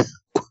Walkman.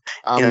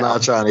 I'm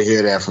not trying to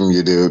hear that from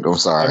you, dude. I'm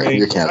sorry. I mean,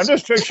 you can't. I'm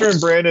just picturing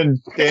Brandon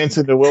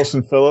dancing to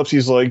Wilson Phillips.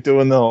 He's like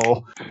doing the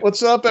whole,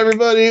 "What's up,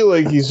 everybody?"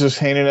 Like he's just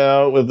hanging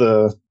out with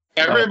the.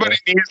 Everybody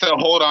needs to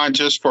hold on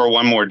just for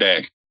one more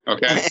day.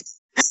 Okay.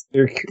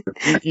 You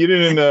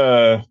didn't.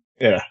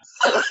 Yeah.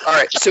 All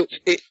right. So.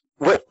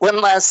 One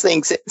last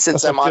thing,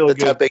 since I'm on the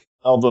topic,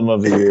 album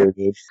of the year,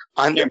 dude.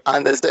 On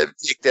the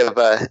subject of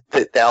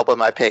the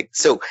album I picked.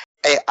 So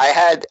I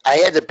had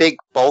a big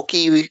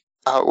bulky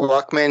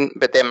Walkman,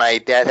 but then my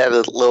dad had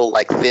a little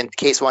like thin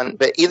case one.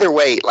 But either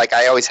way, like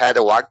I always had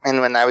a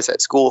Walkman when I was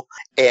at school,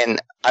 and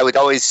I would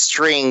always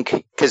string,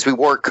 because we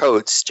wore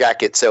coats,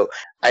 jackets. So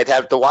I'd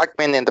have the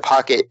Walkman in the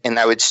pocket, and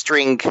I would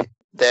string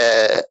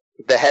the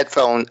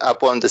headphone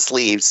up on the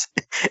sleeves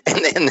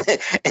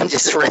and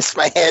just rest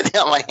my head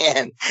on my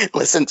hand,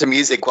 listen to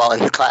music while in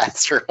the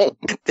classroom.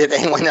 Did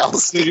anyone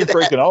else? Dude, you're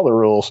breaking all the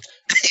rules.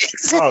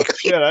 Exactly. Oh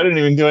shit, I didn't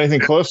even do anything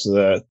close to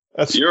that.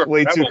 That's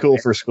way too cool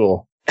for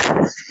school.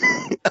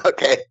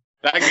 Okay.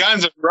 That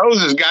Guns N'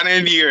 Roses got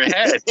into your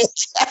head.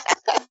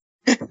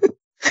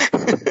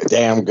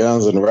 Damn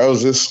Guns N'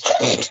 Roses.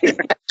 The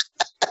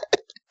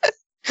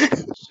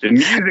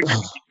music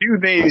do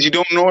things you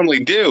don't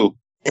normally do.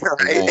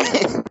 Right.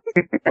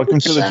 Welcome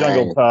to the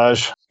jungle,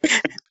 Taj.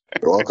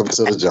 Welcome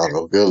to the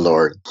jungle. Good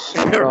Lord.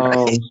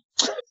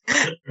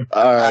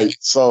 All right.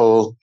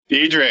 So,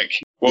 Diedrich,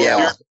 what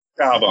was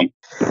your album?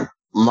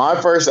 My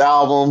first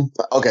album.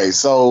 Okay,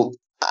 so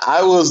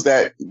I was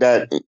that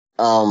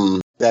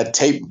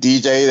tape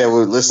DJ that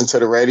would listen to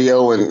the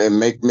radio and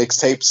make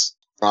mixtapes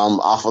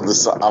off of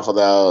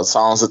the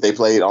songs that they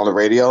played on the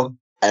radio,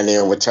 and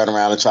then would turn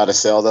around and try to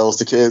sell those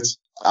to kids.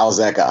 I was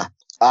that guy.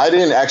 I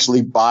didn't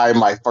actually buy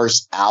my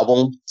first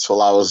album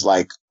till I was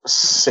like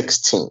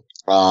 16.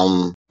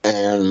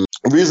 And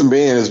the reason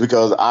being is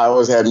because I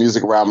always had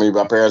music around me.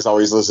 My parents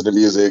always listened to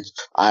music.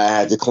 I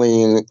had to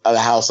clean the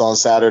house on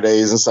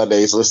Saturdays and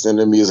Sundays listening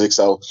to music.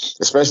 So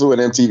especially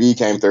when MTV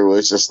came through,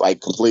 it just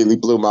like completely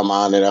blew my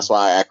mind. And that's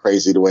why I act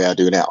crazy the way I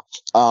do now.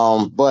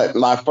 But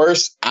my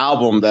first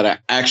album that I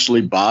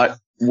actually bought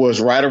was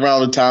right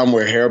around the time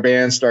where hair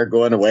bands start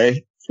going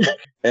away.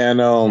 And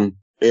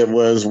it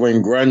was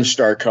when grunge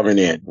started coming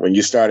in, when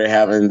you started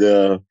having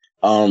the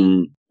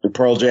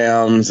Pearl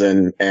Jams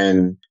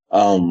and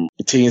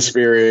Teen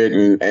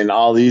Spirit and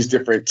all these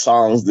different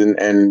songs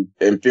and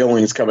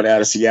feelings coming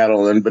out of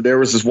Seattle. But there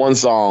was this one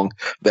song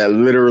that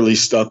literally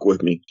stuck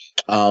with me.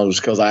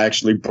 Because I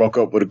actually broke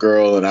up with a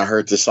girl and I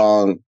heard the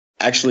song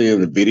actually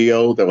in the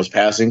video that was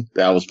passing,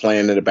 that I was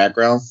playing in the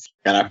background.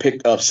 And I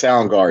picked up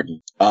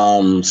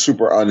Soundgarden,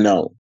 Super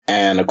Unknown.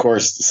 And of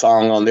course, the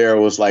song on there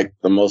was like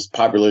the most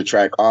popular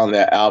track on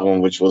that album,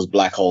 which was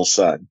Black Hole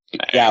Sun.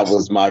 Nice. That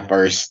was my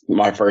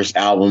first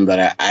album that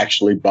I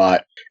actually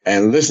bought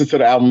and listened to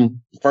the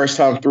album first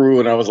time through.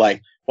 And I was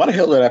like, why the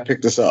hell did I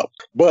pick this up?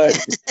 But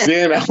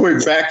then I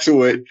went back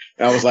to it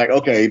and I was like,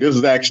 okay, this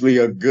is actually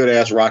a good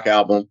ass rock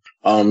album.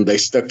 They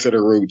stuck to the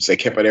roots. They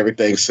kept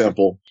everything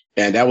simple.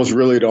 And that was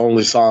really the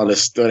only song that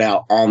stood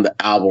out on the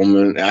album.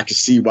 And I could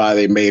see why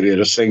they made it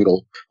a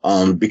single,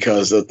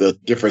 because of the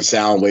different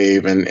sound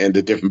wave and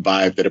the different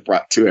vibe that it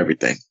brought to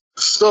everything.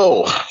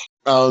 So,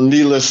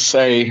 needless to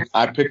say,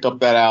 I picked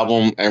up that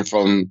album. And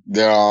from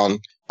there on,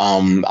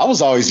 I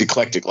was always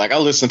eclectic. Like I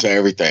listened to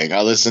everything.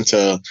 I listened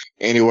to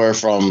anywhere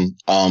from,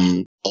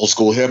 old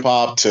school hip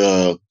hop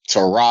to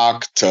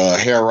rock, to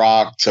hair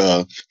rock,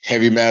 to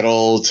heavy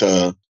metal,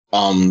 to,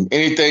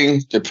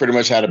 anything that pretty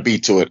much had a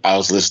beat to it. I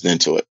was listening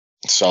to it.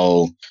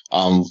 So,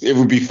 it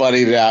would be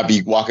funny that I'd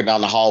be walking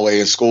down the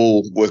hallway in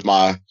school with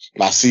my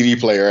CD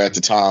player at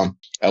the time,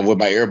 with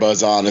my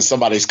earbuds on, and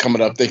somebody's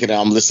coming up thinking that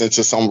I'm listening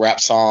to some rap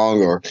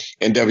song or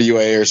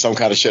NWA or some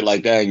kind of shit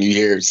like that. And you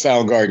hear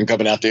Soundgarden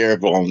coming out the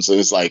earphones. So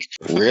it's like,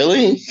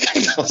 really?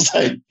 I was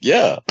like,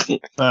 yeah.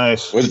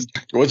 Nice.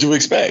 What'd you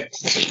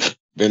expect?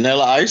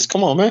 Vanilla Ice?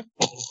 Come on, man.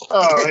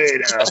 Oh, hey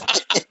now.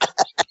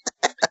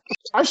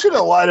 I should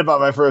have lied about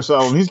my first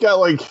album. He's got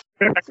like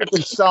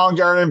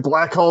Soundgarden,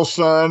 Black Hole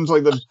Sun,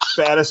 like the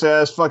baddest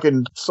ass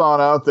fucking song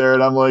out there,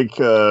 and I'm like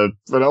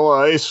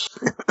Vanilla Ice.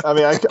 I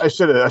mean, I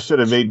should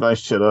have made my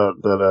shit up,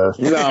 but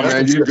no,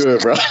 man, you're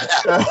good, bro.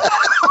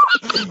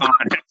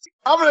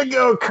 I'm gonna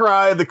go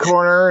cry in the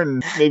corner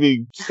and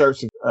maybe start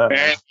some.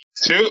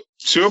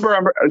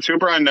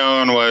 Super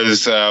Unknown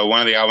was one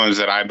of the albums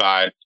that I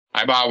bought.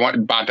 I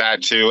bought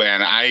that too,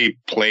 and I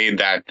played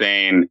that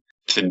thing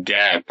to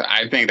death.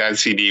 I think that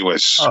CD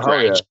was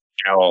scratch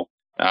hell.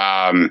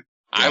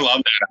 I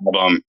love that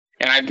album,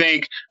 and I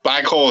think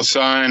Black Hole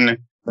Sun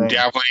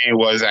definitely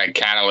was that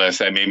catalyst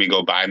that made me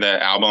go buy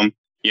the album.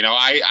 You know,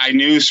 I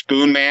knew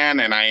Spoon Man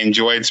and I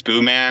enjoyed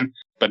Spoon Man,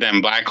 but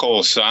then Black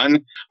Hole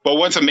Sun. But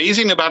what's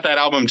amazing about that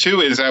album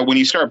too is that when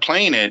you start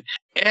playing it,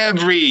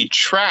 every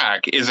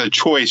track is a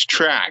choice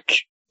track.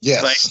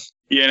 Yes, like,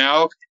 you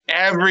know,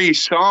 every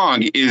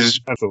song is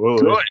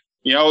absolutely good.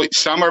 You know,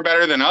 some are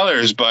better than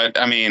others, but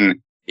I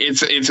mean,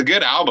 it's a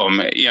good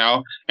album, you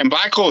know. And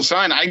Black Hole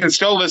Sun, I can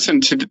still listen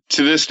to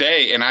this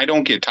day, and I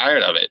don't get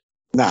tired of it.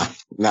 Nah,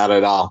 not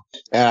at all.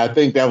 And I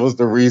think that was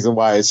the reason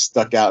why it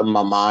stuck out in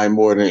my mind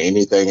more than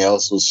anything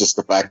else, was just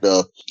the fact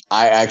of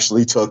I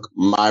actually took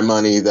my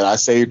money that I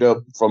saved up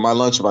from my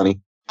lunch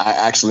money. I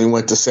actually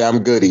went to Sam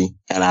Goody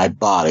and I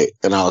bought it.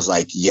 And I was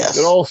like, yes.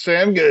 Good old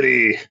Sam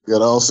Goody.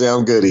 Good old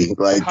Sam Goody.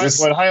 Like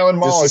Highland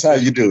Mall. This is how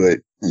you do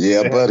it.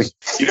 Yeah, buddy.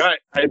 You know,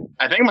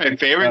 I think my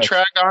favorite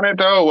track on it,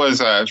 though, was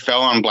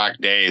Fell on Black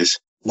Days.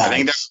 Nice. I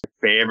think that's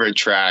my favorite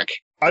track.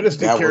 I just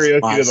do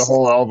karaoke to the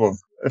whole album.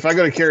 If I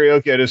go to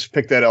karaoke, I just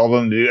pick that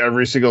album, do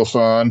every single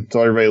song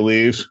until everybody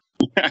leaves.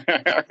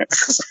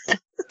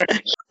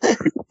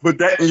 But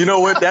that, you know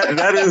what,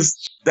 that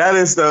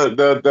is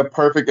the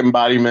perfect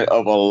embodiment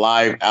of a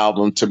live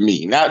album to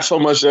me. Not so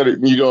much that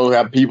you don't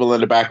have people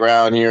in the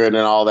background here and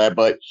all that,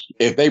 but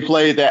if they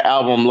played that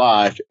album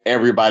live,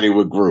 everybody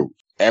would groove.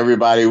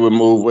 Everybody would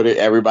move with it.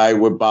 Everybody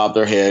would bob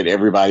their head.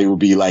 Everybody would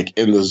be like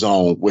in the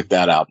zone with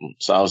that album.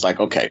 So I was like,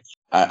 okay,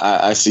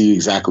 I see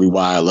exactly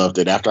why I loved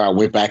it. After I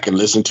went back and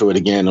listened to it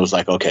again, I was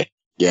like, okay,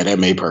 yeah, that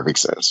made perfect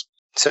sense.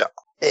 So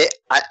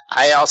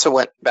I also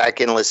went back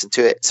and listened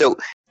to it. So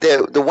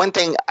the one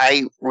thing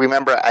I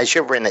remember, I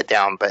should have written it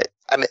down, but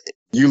I mean,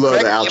 you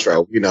love the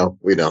outro. We know.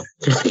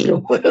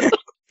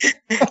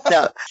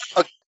 No,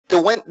 okay,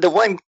 the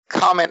one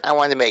comment I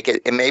wanted to make,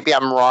 and maybe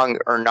I'm wrong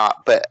or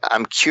not, but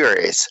I'm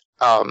curious.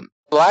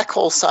 Black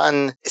Hole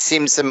Sun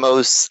seems the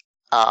most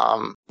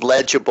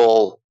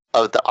legible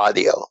of the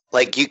audio.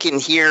 Like you can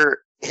hear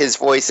his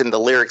voice and the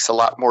lyrics a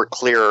lot more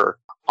clearer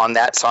on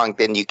that song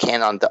than you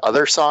can on the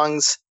other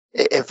songs.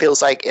 It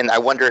feels like, and I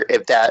wonder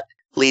if that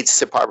leads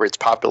to Parbert's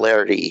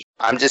popularity.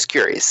 I'm just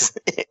curious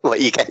what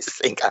you guys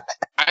think on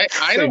it. I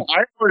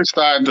always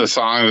thought the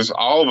songs,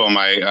 all of them,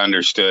 I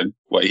understood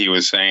what he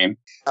was saying.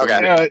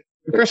 Okay. Yeah,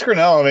 Chris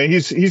Cornell, I mean,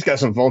 he's got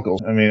some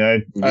vocals. I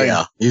mean,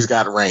 he's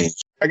got range.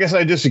 I guess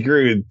I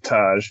disagree with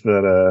Taj,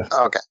 but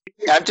Okay.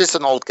 I'm just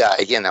an old guy,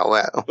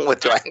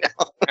 what do I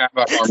know? Have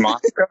a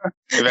harmonica?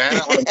 If I had a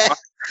harmonica,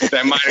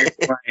 that might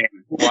explain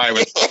why it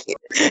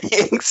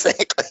was.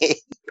 Exactly.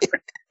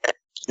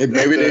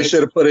 Maybe they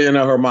should have put in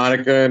a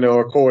harmonica and an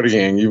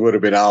accordion. You would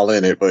have been all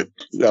in it. But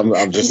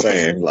I'm just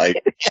saying,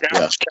 like,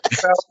 yeah.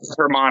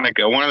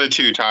 Harmonica, one of the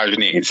two Taj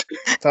needs.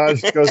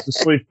 Taj goes to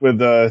sleep with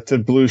to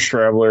Blues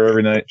Traveler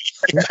every night.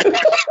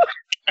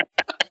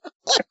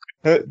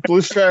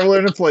 Blues Traveler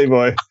and a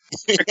Playboy.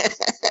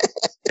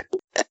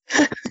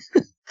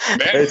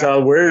 Hey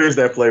Tom, where is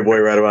that Playboy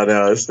right about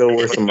now? It's still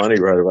worth some money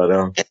right about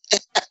now.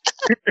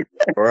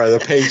 Or the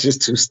page is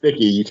too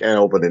sticky, you can't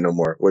open it no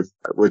more.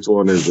 Which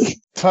one is it?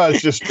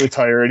 Taj just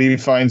retired. He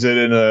finds it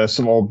in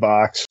some old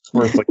box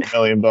worth like $1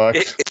 million.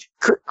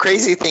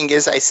 Crazy thing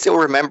is, I still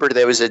remember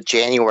there was a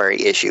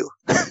January issue.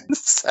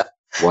 So,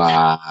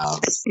 wow.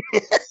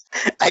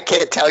 I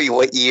can't tell you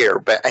what year,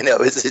 but I know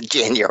it was a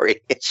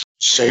January issue.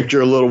 Shaped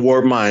your little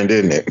warped mind,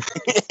 didn't it?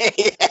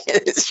 Yeah,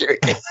 it sure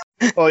did.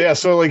 Oh yeah,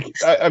 so like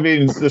I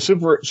mean, the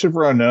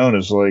super unknown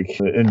is like,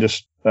 and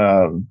just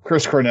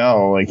Chris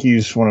Cornell, like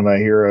he's one of my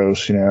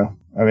heroes. I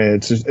mean,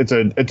 it's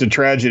a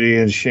tragedy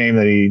and shame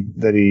that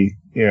he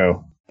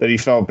that he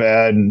felt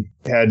bad and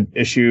had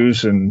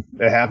issues, and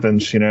it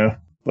happens.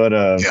 But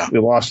we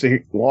lost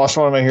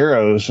one of my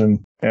heroes,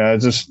 and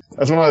it's just,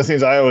 that's one of the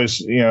things I always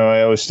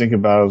think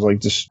about is like,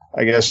 just,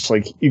 I guess,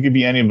 like, you could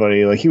be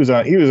anybody. Like he was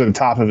on the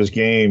top of his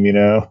game,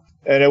 and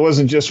it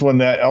wasn't just when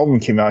that album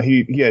came out.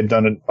 He had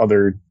done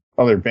other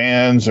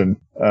bands, and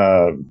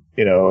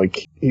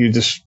like he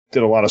just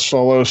did a lot of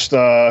solo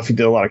stuff. He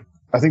did a lot of,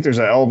 I think there's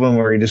an album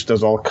where he just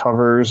does all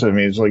covers. I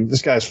mean, it's like,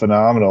 this guy's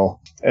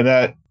phenomenal, and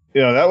that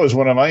that was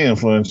one of my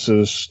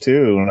influences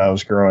too when I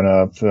was growing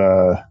up.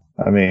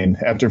 I mean,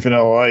 after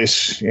Vanilla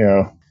Ice,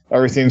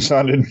 everything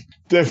sounded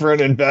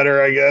different and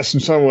better, I guess, in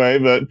some way.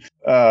 But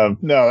I'm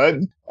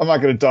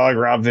not going to dog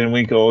Rob Van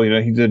Winkle.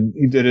 He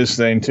did his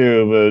thing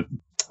too.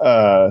 But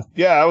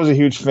I was a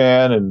huge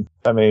fan, and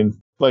I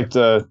mean, like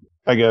to,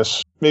 I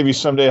guess, maybe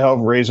someday help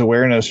raise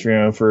awareness,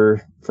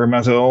 for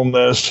mental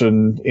illness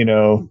and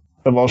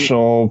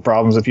emotional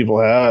problems that people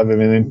have. I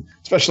mean,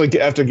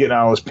 especially after getting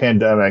out of this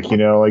pandemic,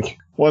 like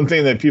one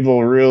thing that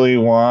people really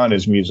want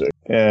is music.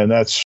 And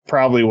that's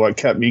probably what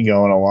kept me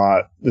going a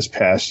lot this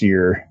past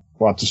year.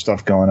 Lots of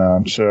stuff going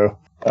on. So,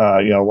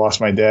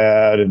 lost my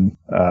dad, and,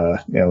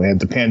 we had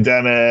the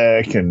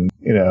pandemic, and,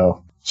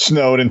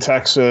 snowed in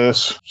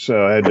Texas.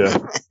 So I had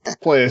to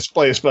play a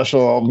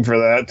special album for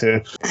that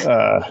too.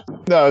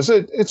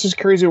 It's just a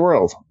crazy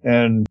world,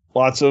 and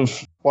lots of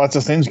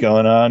things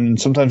going on. And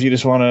sometimes you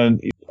just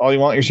all you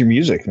want is your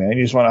music, man.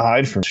 You just want to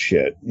hide from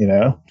shit,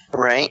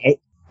 Right.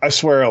 I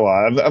swear a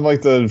lot. I'm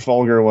like the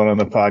vulgar one on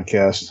the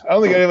podcast. I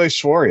don't think anybody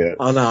swore yet.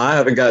 Oh, no, I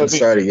haven't gotten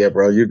started yet,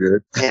 bro. You're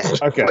good. Yeah.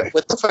 Okay.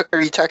 What the fuck are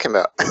you talking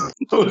about?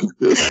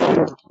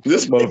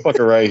 This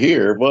motherfucker right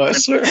here, boy, I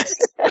swear.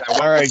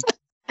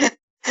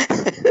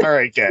 All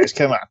right, guys,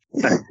 come on.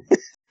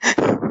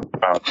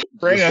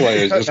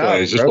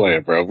 Just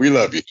playing, bro. We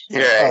love you.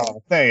 Right.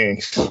 Oh,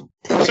 thanks. So,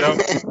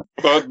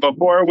 but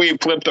before we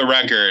flip the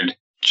record,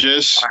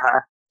 just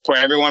for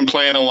everyone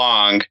playing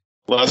along,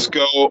 let's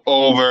go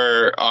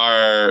over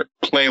our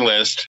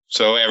playlist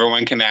so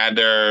everyone can add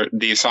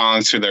these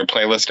songs to their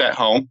playlist at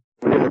home.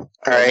 All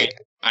right.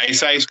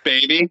 Ice Ice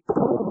Baby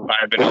by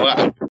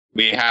Vanilla.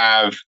 We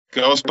have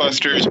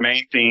Ghostbusters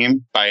Main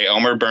Theme by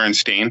Elmer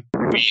Bernstein.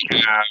 We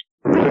have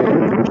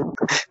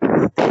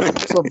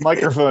some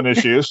microphone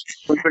issues.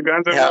 The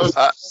Guns N'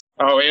 Roses.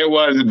 It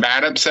was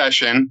Bad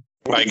Obsession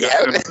by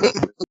Guns N'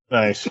 Roses.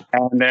 Nice.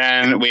 And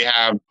then we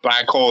have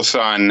Black Hole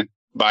Sun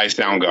by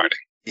Soundgarden.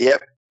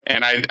 Yep.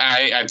 And I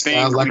think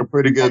sounds like a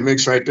pretty good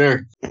mix right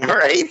there.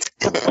 Right.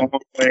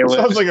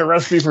 Sounds like a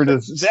recipe for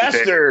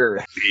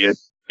disaster.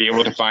 Be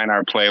able to find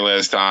our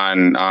playlist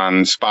on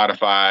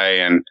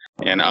Spotify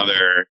and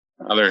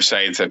other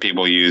sites that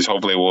people use.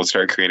 Hopefully, we'll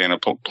start creating a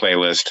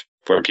playlist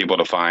for people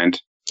to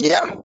find.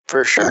 Yeah,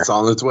 for sure. That's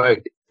on its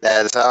way.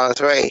 That's on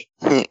its way.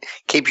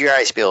 Keep your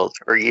eyes peeled,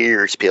 or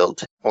your ears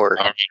peeled, or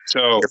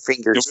so your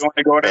fingers. Do we want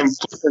to go ahead and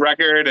flip the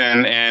record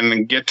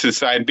and get to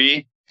side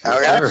B?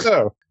 Okay. I think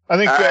so. I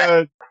think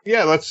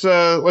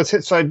let's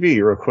hit side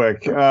B real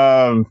quick.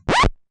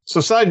 So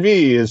side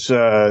B is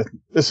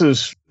this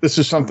is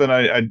something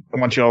I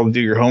want you all to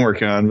do your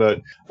homework on,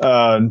 but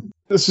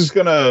this is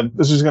gonna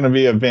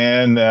be a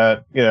band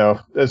that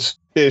that's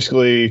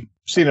basically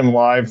seen them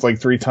live like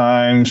 3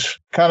 times.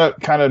 Kind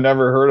of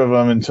never heard of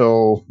them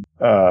until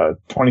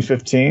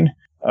 2015.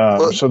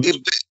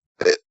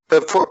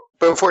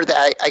 Before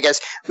that, I guess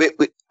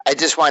I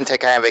just wanted to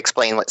kind of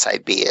explain what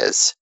side B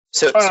is.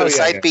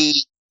 Side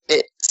B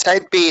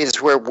Side B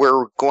is where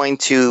we're going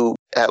to,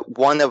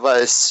 one of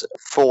us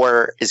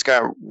four is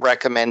going to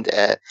recommend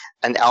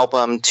an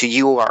album to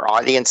you, our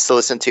audience, to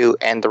listen to,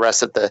 and the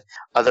rest of the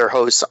other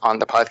hosts on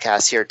the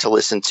podcast here to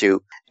listen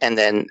to. And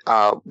then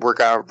we're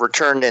going to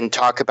return and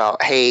talk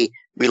about, hey,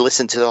 we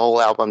listened to the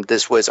whole album.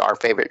 This was our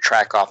favorite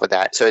track off of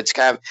that. So it's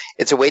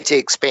it's a way to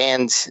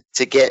expand,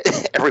 to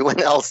get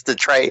everyone else to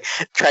try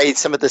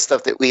some of the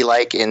stuff that we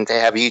like, and to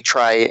have you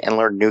try and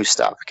learn new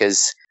stuff.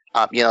 Because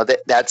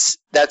that's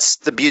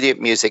the beauty of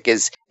music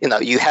is,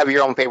 you have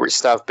your own favorite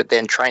stuff, but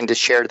then trying to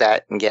share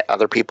that and get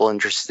other people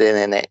interested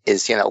in it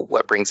is,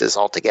 what brings us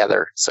all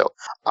together. So,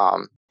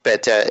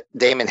 but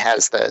Damon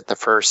has the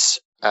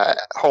first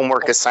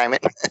homework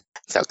assignment.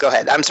 So go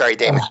ahead. I'm sorry,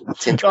 Damon.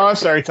 Oh, I'm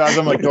sorry, Todd.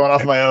 I'm like going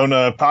off my own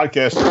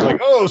podcast. It's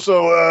like,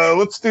 so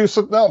let's do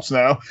something else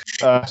now.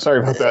 Sorry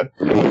about that.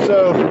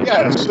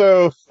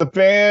 So the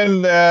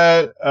band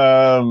that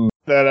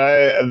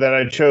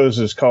I chose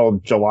is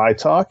called July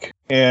Talk,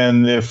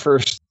 and the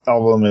first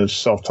album is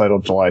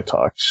self-titled July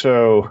Talk.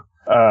 So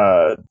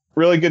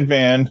really good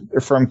band. They're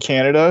from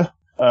Canada.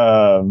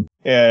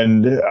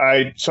 And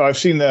I've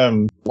seen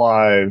them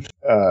live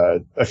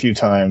a few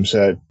times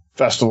at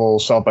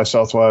festivals, South by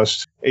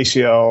Southwest,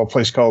 ACL, a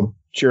place called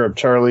Cheer Up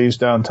Charlie's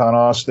downtown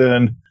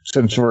Austin.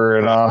 Since we're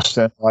in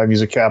Austin, live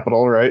music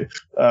capital, right?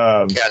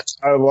 Yes.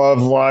 I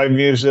love live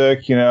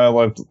music. I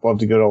love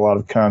to go to a lot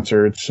of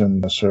concerts,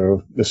 and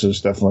so this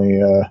is definitely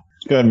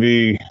going to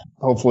be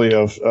hopefully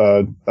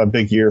a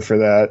big year for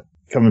that.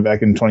 Coming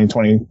back in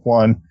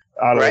 2021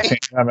 out of the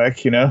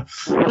pandemic,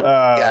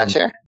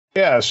 Gotcha.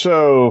 Yeah,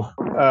 so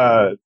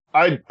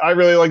I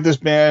really like this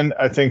band.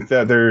 I think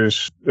that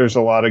there's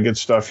a lot of good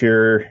stuff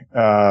here.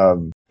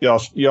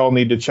 Y'all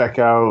need to check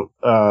out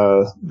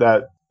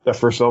that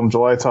first album,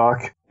 July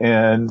Talk,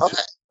 and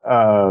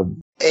I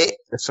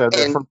said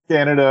they're from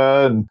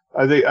Canada, and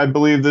I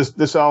believe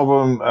this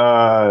album,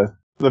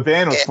 the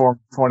band was formed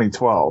in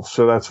 2012,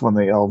 so that's when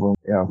the album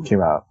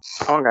came out.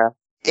 Okay.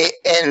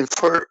 And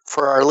for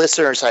our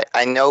listeners,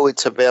 I know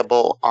it's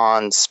available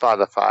on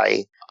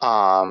Spotify.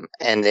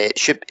 And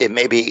it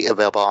may be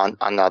available on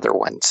another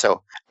one.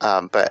 So,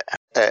 but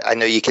I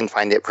know you can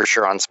find it for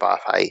sure on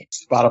Spotify.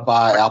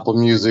 Spotify, Apple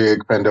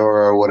Music,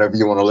 Pandora, whatever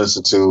you want to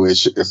listen to,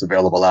 it's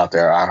available out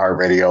there.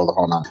 iHeartRadio, the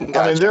whole nine. Gotcha.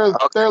 I mean,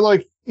 they're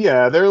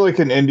like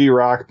an indie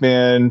rock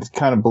band,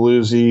 kind of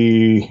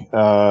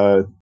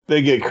bluesy.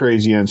 They get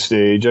crazy on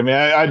stage. I mean,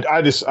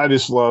 I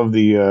just love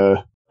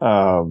the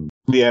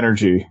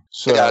energy.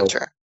 So.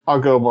 Gotcha. I'll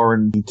go more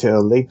in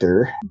detail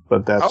later,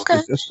 but that's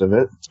the gist of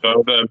it.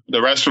 So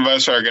the rest of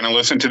us are going to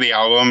listen to the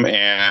album,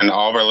 and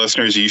all of our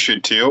listeners, you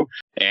should too.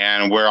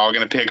 And we're all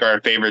going to pick our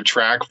favorite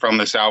track from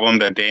this album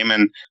that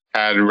Damon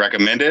had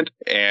recommended.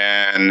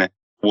 And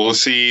we'll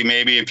see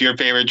maybe if your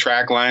favorite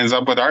track lines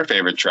up with our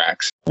favorite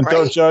tracks. And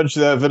don't judge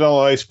that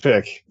Vanilla Ice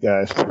pick,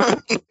 guys.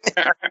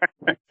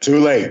 Too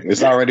late.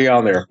 It's already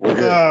on there. We're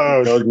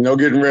good. Oh. No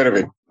getting rid of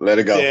it. Let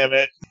it go. Damn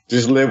it.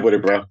 Just live with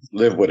it, bro.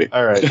 Live with it.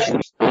 All right.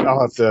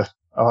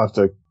 I'll have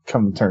to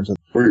come to terms with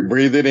it.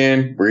 Breathe it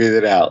in, breathe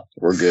it out.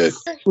 We're good.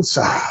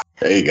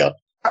 There you go.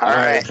 All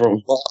right.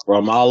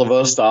 From all of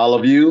us to all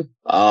of you,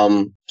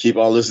 keep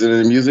on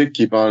listening to music,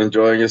 keep on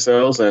enjoying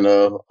yourselves, and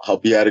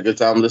hope you had a good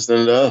time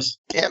listening to us.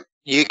 Yeah.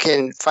 You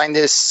can find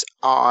us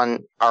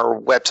on our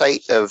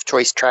website of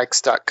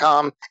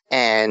choicetracks.com,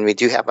 and we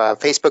do have a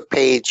Facebook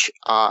page.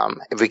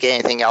 If we get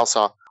anything else,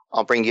 I'll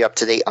bring you up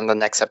to date on the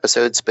next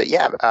episodes. But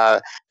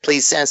yeah,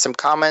 please send some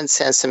comments,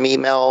 send some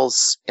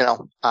emails,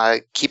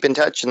 keep in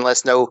touch and let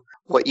us know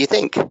what you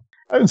think.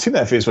 I haven't seen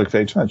that Facebook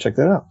page. I'm going to check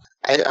that out.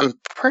 I'm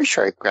pretty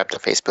sure I grabbed a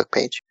Facebook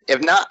page.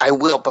 If not, I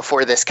will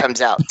before this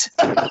comes out.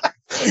 All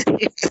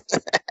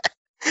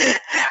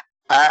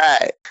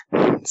right.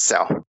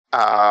 So,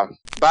 bye.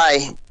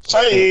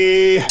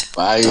 Bye.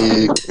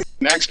 Bye.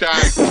 Next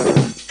time.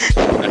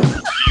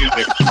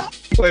 Music.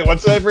 Wait,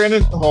 what's that,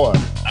 Brandon? Hold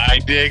on. I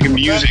dig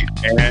music,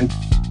 man.